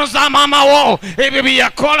 endagaano za maama wo, ebyo bye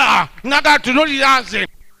yakola nagatunulira nze.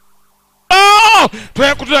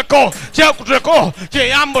 Twekutuleko, kyekutuleko,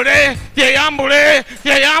 kyeyambule, kyeyambule,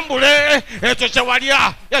 kyeyambule. Ekyo kye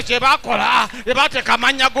walya, ekyo baakola, bye baateeka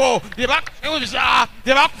amannya go, bye bakufuza,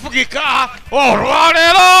 bye bakufugika.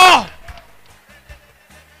 Olwaleero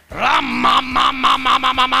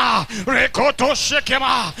Ramamamamamamama rekoto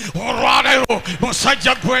shekema. Olwaleero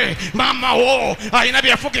musajja gwe, maama wo alina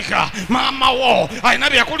bye yafugika, maama wo alina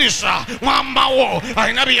bye yakulisa, maama wo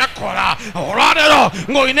alina bye yakola. Olwaleero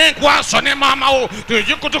ng'olina enkwaso ne maama wo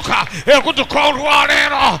tugikutuka, ekutuka.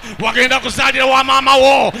 Olwaleero wagenda kuzaalira wa maama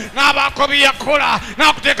wo n'abaako bye yakola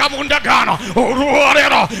n'akuteeka mu ndagaano.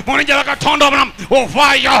 Olwaleero mu linnya lya Katonda omulamu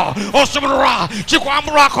ovaayo, osumululwa,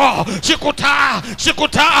 kikwambulwako, kikuta,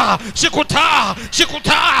 kikuta, kikuta,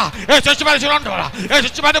 kikuta. Ekyo kibadde kirondoola, ekyo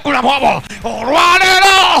kibadde gulamu obwo.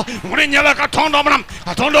 Olwaleero mu linnya lya Katonda omulamu,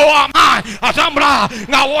 Katonda ow'amaanyi atambula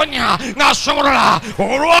ng'awonya, ng'asumulula.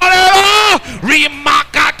 Olwaleero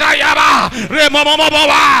rimakatayaba,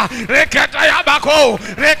 remomomoboba, reketayabako,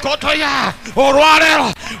 rekotoya.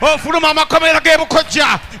 Olwaleero ofuluma amakomera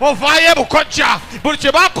g'ebukojja, ovaayo ebukojja, buli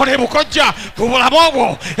kye baakola ebukojja ku bulamu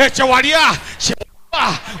obwo, ekyo walya.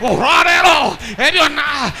 Olwaleero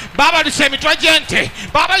ebyonna babalisa emitwe gy'ente,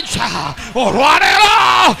 babaisa.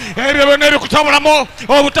 Olwaleero ebyo byonna ebikutabulamu,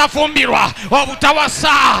 obutafumbirwa,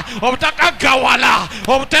 obutawasa, obutagaggawala,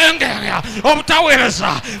 obutengenya,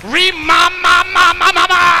 obutaweereza.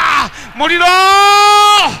 Rimamamamamama muliro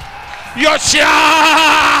yokya,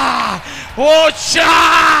 okya.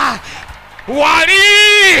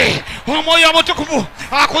 Wali Omwoyo Omutukuvu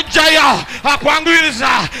akujjayo, akwanguyiriza,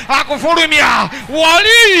 akufulumya.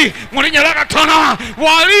 Wali mu linnya lya Katonda,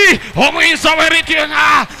 wali omuyinza w'ebintu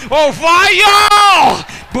byonna. Ovaayo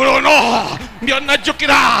bulono byonna.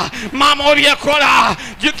 Jjukira maama wo byeyakola,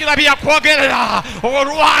 jjukira byeyakwogerera.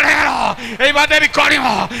 Olwaleero ebibadde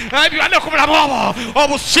bikolimo, ebibadde ku bulamu obwo,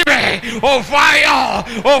 obusibe, ovaayo,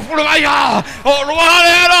 ofulumayo.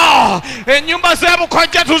 Olwaleero ennyumba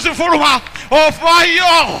z'ebukojja tuzifuluma,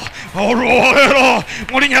 ovaayo. Olwaleero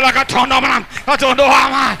mu linnya lya Katonda omulamu, Katonda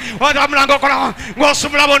ow'amaanyi watambula ng'okola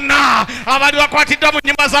ng'osumula bonna abali bakwatiddwa mu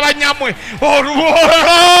nnyumba z'abanyammwe.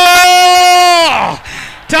 Olwaleero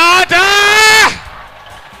Taata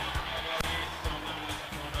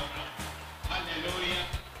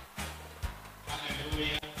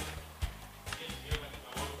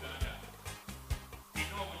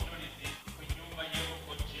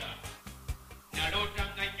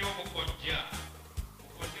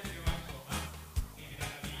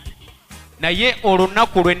naye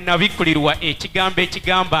olunaku lwe nabikkulirwa ekigambo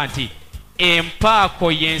ekigamba nti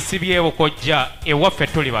empaako y'ensibi ebukojja ewaffe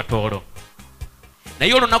tuli batoolo.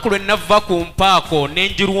 Naye olunaku lwe nava ku mpaako ne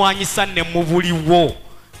njirwanyisa ne mubuliwo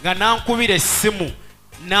nga nankubira essimu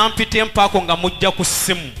nampita empaako nga mujja ku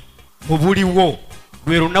ssimu mubuliwo,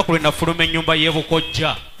 lwe lunaku lwe nafuluma ennyumba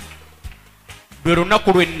y'ebukojja, lwe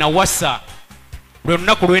lunaku lwe nawasa, lwe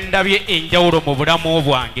lunaku lwe ndabye enjawulo mu bulamu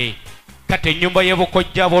bwange. Kati ennyumba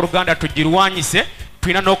y'ebukojja abooluganda tugirwanyise,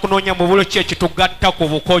 tulina n'okunoonya mu bulo ki ekitugatta ku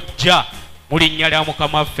bukojja mu linnya lya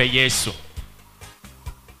Mukama waffe Yesu.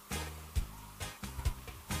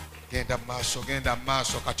 Genda maaso, genda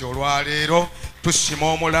maaso. Kati olwaleero tusima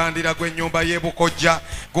omulandira gw'ennyumba y'ebukojja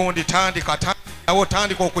gundi tandika awo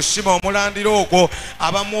tandika okusima omulandira ogwo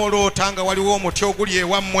abamu oloota nga waliwo omuti oguli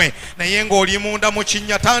ewammwe naye ng'oli munda mu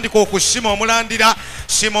kinnya tandika okusima omulandira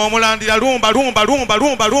sima omulandira lumba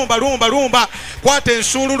kwata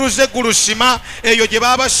ensuululu z'eggulu sima eyo gye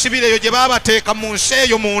baabasibira eyo gye baabateeka mu nsi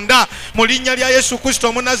eyo munda mu linnya lya Yesu Kristo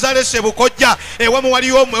Omunazaalesi ebukojja ewamu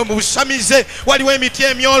waliwo busamize waliwo emiti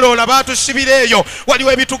emyoloola baatusibira eyo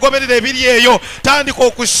waliwo ebitugoberera ebiri eyo tandika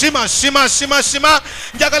okusima sima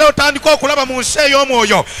njagala otandika okulaba mu nsi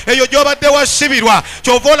ey'omwoyo eyo gy'obadde wasibirwa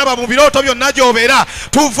kyova olaba mu birooto byonna gy'obeera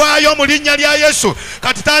tuvaayo mu linnya lya Yesu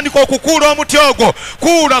kati tandika okukuula omuti ogwo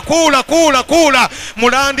kuula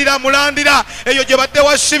mulandira eyo gye badde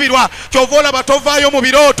wasibirwa kyova olaba tovaayo mu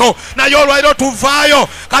birooto naye olwaliro tuvaayo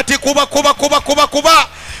kati kuba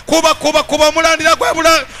omulandira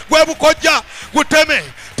gw'ebukojja guteme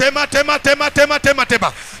tema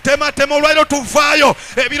olwaliro tuvaayo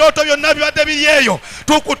ebirooto byonna bibadde biri eyo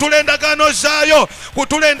tukutula endagaano zaayo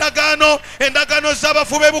kutula endagaano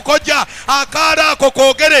z'abafu b'ebukojja akaala ako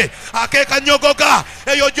koogere akeekanyogoga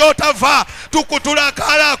eyo gy'otava tukutula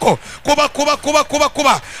akaala ako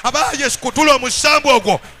kuba abayesu kutula omusambu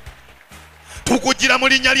ogwo tukugira mu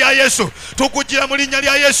linnya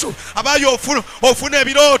lya Yesu abayo ofuna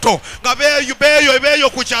ebirooto nga beeyo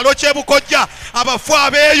ku kyalo ky'ebukojja abafu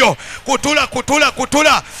abeeyo kutula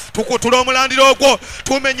tukutula omulandiro ogwo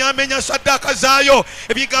tumenyamenya saddaaka zaayo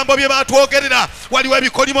ebigambo bye baatwogerera waliwo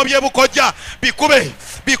ebikolimo by'ebukojja bikube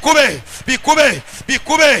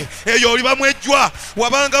eyo oli bamwejjwa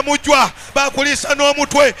wabanga mujjwa bakuliisa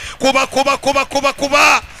n'omutwe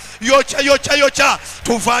kuba yocha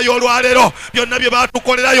tuvaayo olwaleero byonna bye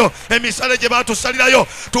baatukolerayo emisale gye baatusalirayo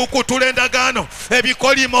tukutula endagaano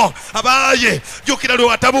ebikolimo abaaye jjukira lwe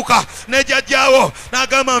watabuka ne jjajjaawo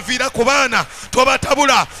n'agamba nviira ku baana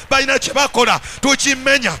tobatabula balina kye bakola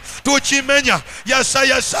tukimenya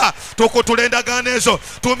yasa tukutula endagaano ezo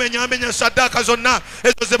tumenyamenya saddaaka zonna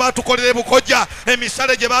ezo ze baatukolera ebukojja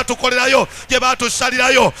emisale gye baatukolerayo gye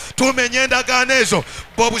baatusalirayo tumenya endagaano ezo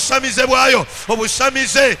obusamize bwayo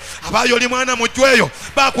obusamize abayo oli mwana mujjweyo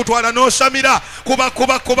bakutwala n'osamira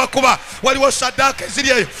kuba waliwo saddaaka eziri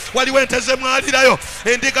eyo waliwo ente ze mwalirayo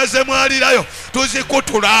endiga ze mwalirayo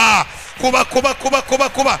tuzikutula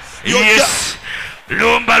kuba yes.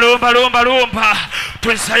 Lumba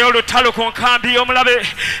tunsayo olutalo ku nkambi y'omulabe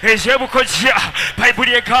ez'ebukojja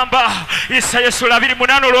bayibuli egamba Isaaya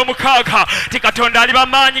 28:6 ti Katonda ali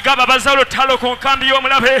bamaanyi gababaza olutalo ku nkambi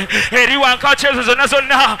y'omulabe eri wankaaki ezo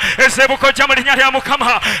zonna ez'ebukojja mu linnya lya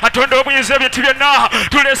Mukama Katonda obuyinza ebintu byonna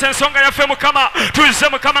tuleese ensonga yaffe Mukama tuzze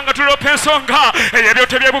Mukama nga tuloopa ensonga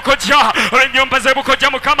ebyoto by'ebukojja olw'ennyumba z'ebukojja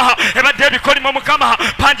Mukama ebadde ebikolimo Mukama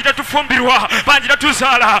panjira tufumbirwa panjira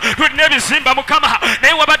tuzaala tulina ebizimba Mukama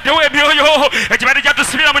naye wabaddewo emyoyo egibadde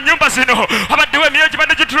gyatusibira mu nnyumba zino wabaddewo emyoyo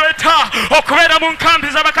egibadde gituleeta okubeera mu nkambi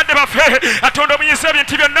z'abakadde baffe Katonda omuyinza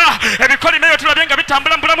ebintu byonna ebikolimo eyo tulabye nga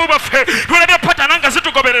bitambula mu bulamu bwaffe tulabye patana nga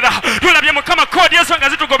zitugoberera tulabye Mukama koodi ezo nga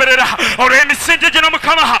zitugoberera olw'emisingi gino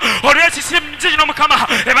Mukama olw'ekisingi gino Mukama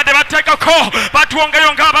ebadde bateekako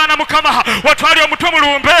batuwongayo ng'abaana Mukama watwali omutwe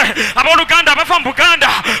mulumbe abooluganda abava mu Buganda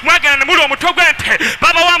mwagenda ne muli omutwe gw'ente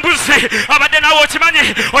baba wambuzi abadde naawe okimanyi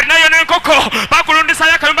olinayo n'enkoko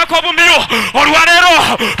bakulundisayo akayumba k'obumiyo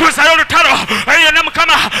olwaleero tusayo olutalo eyo yonna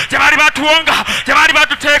Mukama gye baali batuwonga gye baali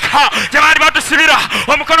batuteeka gye baali batusibira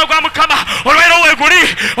omukono gwa Mukama olwaleero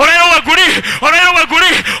weguli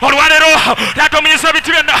olwaleero taata omuyinza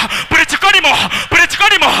ebintu byonna buli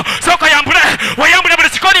kikolimo sooka weyambule buli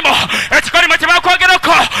kikolimo ekikolimo kye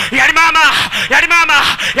bakwogerako yali maama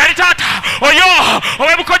yali taata oyo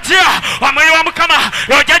ow'ebukojja omwoyo wa Mukama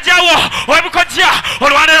yojjajjaawo ow'ebukojja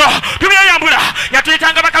olwaleero tubyeyambula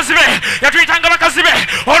yatuyitanga bakazi be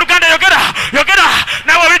oluganda yogera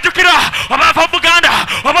nawe obijjukira obaava Buganda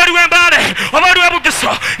oba oli w'Embaale oba oli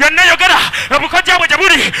w'Ebugiso yonna yogera obukojja bwe gye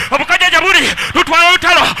buli tutwala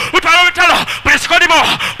olutalo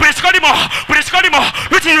buli kikolimo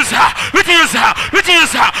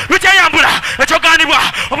lukyeyambula ekyogaanibwa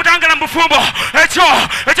obutangala mu bufumbo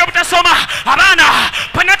ekyobutasoma abaana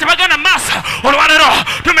bonna tebagenda mu maaso olwaleero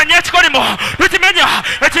tumenya ekikolimo tukimenya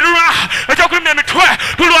ekirulwa ekyokulumya emitwe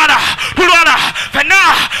tulwala fenna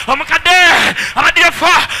omukadde abadde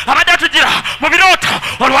yafa abadde atugira mu birooto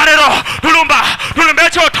olwaleero tulumba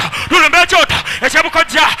ekyoto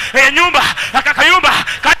ekyebukojja enyumba akakayumba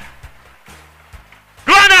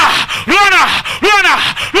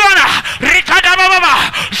Luana rikada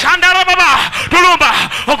baba shandara baba tulumba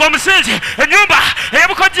og'omusingi enyumba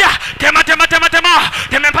ey'ebukojja tema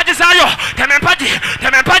empaji zaayo tema empaji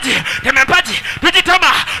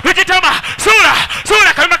tugitema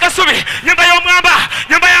suula kayumba kasubi nyumba y'omwami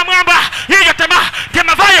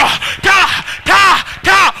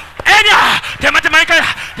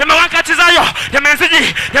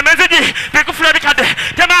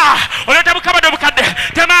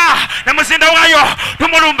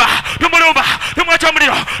tumulumba tumwacha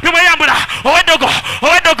omuliro tumweyambula owedogo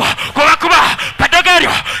kubakuba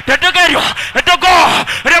padogeryo eddogo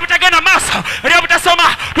eryobutagenda maaso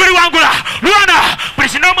eryobutasoma tuliwangula lwana buli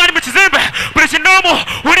kinoomu ali mu kizimbe buli kinoomu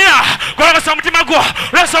wulira gwolokesa omutima gwo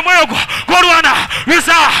olokesa omwoyo gwo gwolwana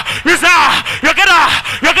yuza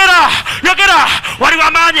yogera waliwo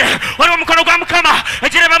amaanyi waliwo omukono gwa mukama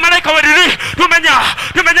ekireba malayika weriri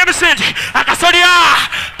tumenya emisingi akasolya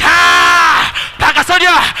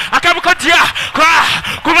akasolya akabukodya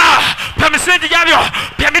kuba pemisingi gyabyo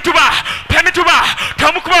pyemituba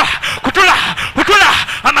tomukuba kutula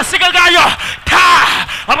amasiga gayo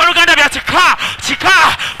abaluganda bya kika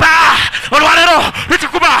olwalero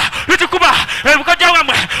lutikuba ebukodya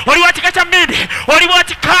wamwe oli watika kya mmindi oli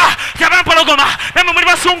watika kyabampologoma namwe muli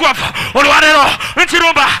basungwavu olwalero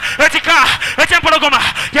nkirumba ekika ekyempologoma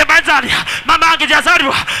gyembanzalya mama wange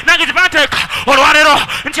gyazalibwa nange gyebanteeka olwalero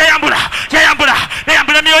nkyeyambula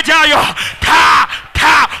emiyo gyayo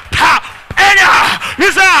enya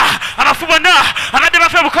yuza abafu bonna abadde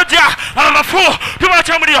bafe ebukodya ababafu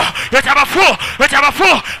tubaca omuliro ekyabafu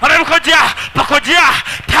abebukojja bakojja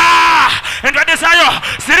endwadde zaayo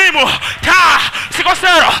sirimu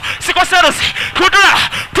sikoserosi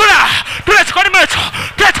tula ekikolimu ekyo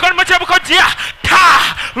kyebukojja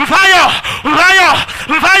nvayo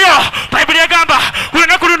bayibuli egamba ku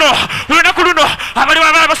lunaku luno abaliwo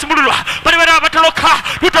abala basumululwa baliwo batoloka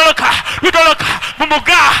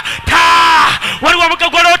mumuga waliwo omuga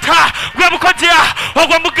gwolota gwebukojja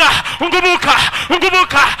ogwomuga ngubuuka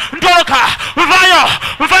ntoloka nvayo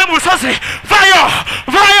mu busozi vayo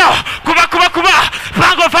kuba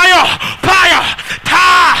vango vayo payo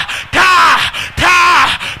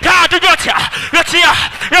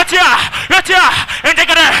yotya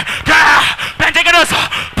entegere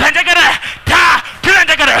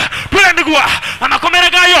tulendiguwa amakomera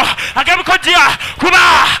gayo agabukojja kuba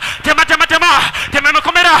tema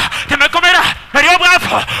emakomera eri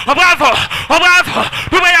obwavu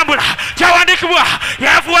tubweyambula kyawandikibwa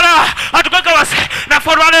yavuwala atugagawase nafe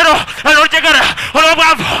olwaleero olujegere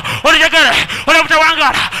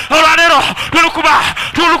olwobutawangala olwaleero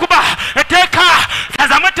tulukuba etteeka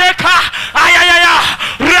sazamu etteeka ayayaya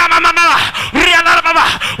riyalalababa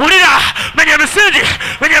wulira menya emisingi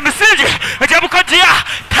egyebukojja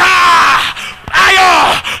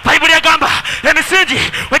ayo bayibuli egamba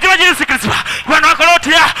emisingi wegiba girisikirizibwa gwana wakola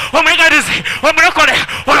otya omwegalizi omulokole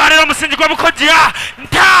olwaleero omusingi gwebukojja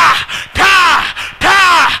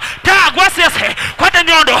gwasiyase kwata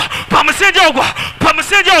enyondo pamusingi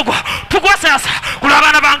ogwo tugwasiyasa kulwa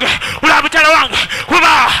abaana bange kulwa bukyala wange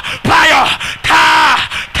kuba payo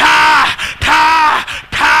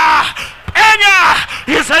enya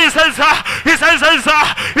isa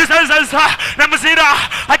namuzinda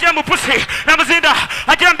ajira mupusi namuzinda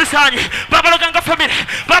ajira mbisanyi babaloga nga family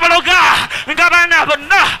babaloga nga abaana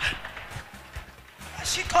bonna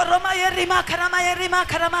Shikoroma yerima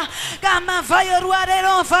karama gama vayo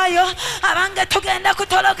ruarero vayo abange tugenda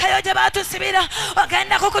kutolokayo gye batusibira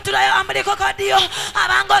ogenda kukutulayo ambuliko kodiyo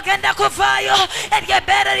abange ogenda kuvayo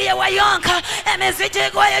eryebere lyewayonka emizigi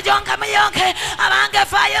gwayo gyonka muyonke abange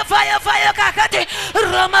vayo kakati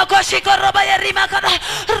roma koshikoroba yerima kara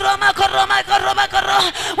roma koro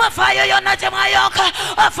wafayo yonna gye mwayonka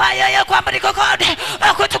wafayo yo kwambuliko kodi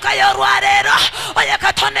okutukayo ruarero oye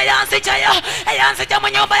katonde yanzijayo eyanzija mu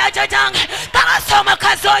nyumba ya jajange tarasoma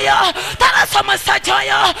kazoyo tarasoma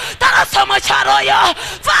sajoyo tarasoma charoyo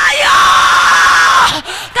fire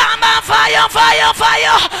gamba fire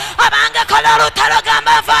abanga koloro taro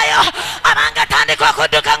gamba fire abanga tandiko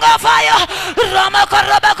kuduka ngo fire roma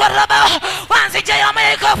koroba wanzije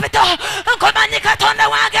yomeko fito nkomanyi katonda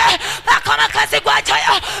wange bakoma kazi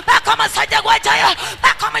gwajayo bakoma sajja gwajayo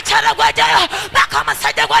bakoma chara gwajayo bakoma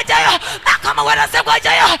sajja gwajayo bakoma werase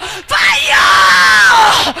gwajayo fire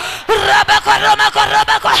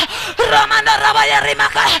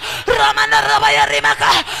Romana raba ya rimaka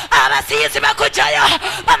abasizi bakujayo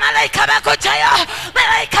bamalaika bakujayo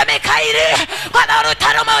malaika mikairi kwa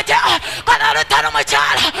rutaro moja kwa rutaro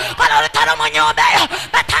mochala kwa rutaro monyombe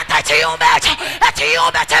batanta chiyumba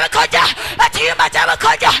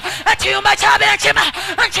chiyumba chabenchima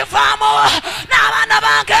nchifamo n'abana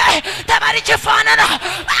bange tabari chifanana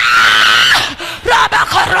raba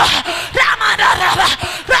koro ramana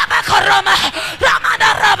raba koroma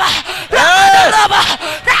ramana raba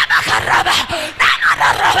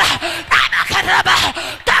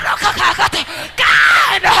taroka kakate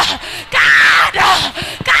kanda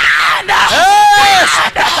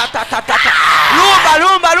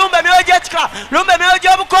lumba myojetika lumba myoje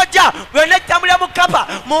obukojja bwene tambula mukapa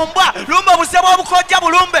mumbwa lumba busebo obukojja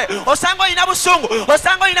bulumbe osanga olina busungu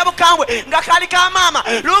osanga olina bukambwe nga kali ka maama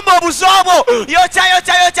lumba obuzobo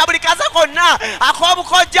yokya buli kaza konna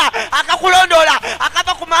ak'obukojja akakulondoola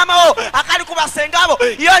akava ku maama wo akali ku basengabo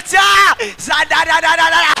yokya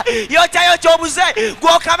zadadadadadada yokya obuze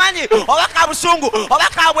gw'okamanyi oba ka busungu oba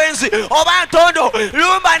ka bwenzi oba ntondo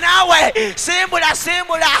lumba naawe simbula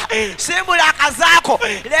akazaako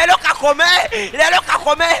leero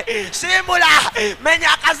kakome simbula menya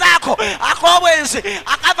akazaako ak'obwenzi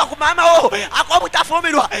akava ku maama wo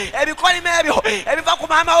ak'obutafumbirwa ebikolimo ebyo ebiva ku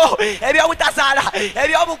maama wo ebyobutazaala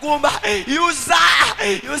ebyobugumba yuza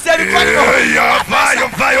ebikolimo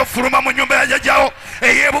vayo fuluma mu nyumba ya jajjawo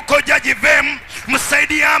ey'ebukojja giveemu mu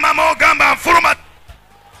saidi ya maama ogamba nfuluma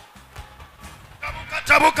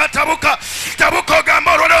tabuka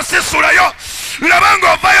ogamba olwala osisulayo laba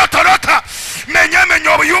ng'ovayo toloka menya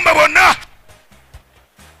obuyumba bwonna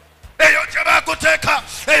eyo gye bakuteeka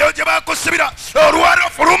eyo gye bakusibira olwala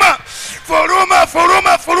fuluma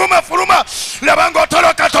laba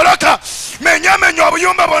ng'otoloka menya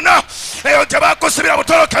obuyumba bwonna eyo gye bakusibira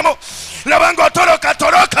butolokemu laba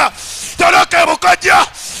ng'otoloka ebukojja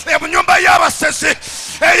ebunyumba y'abasesi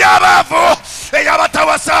ey'abaavu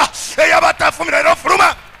ey'abatawasa ey'abatafumira ero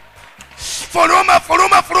fuluma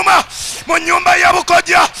mu nyumba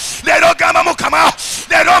y'abukojja leero gamba mukama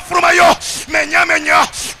leero fulumayo menya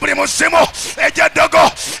buli musimu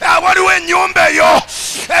ejyaddogo awaliwo ennyumba eyo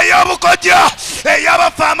ey'obukojja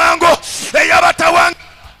ey'abafaamangu ey'abatawanga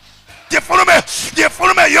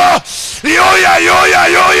gifulume yo yuya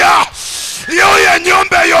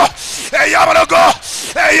ennyumba eyo ey'abalogo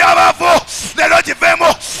ey'abavu leero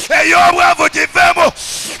giveemu ey'obwavu giveemu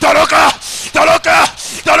toloka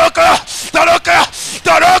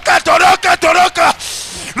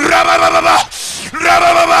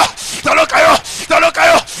rabababa tolokayo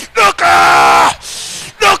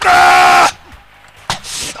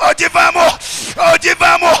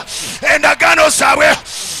ogivaamu endagaano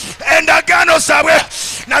zaabwe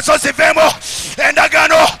nazo ziveemu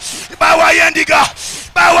endagaano bawayo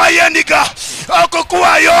endiga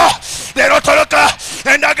okukuwayo leero toloka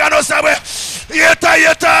endagaano zaabwe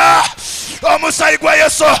yeta omusaayi gwa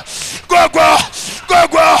yesu gwogwo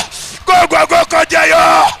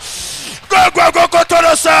gwokojjayo gwogwo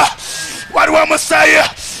gwokotolosa waliwo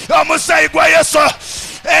omusaayi gwa yesu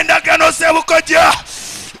endagaano z'ebukojja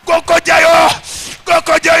gwokojjayo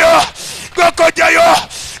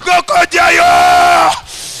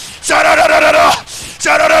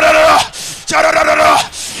kyarararara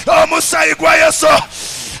omusaayi gwa yesu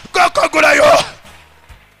gwokogulayo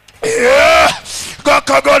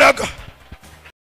gwokogolaga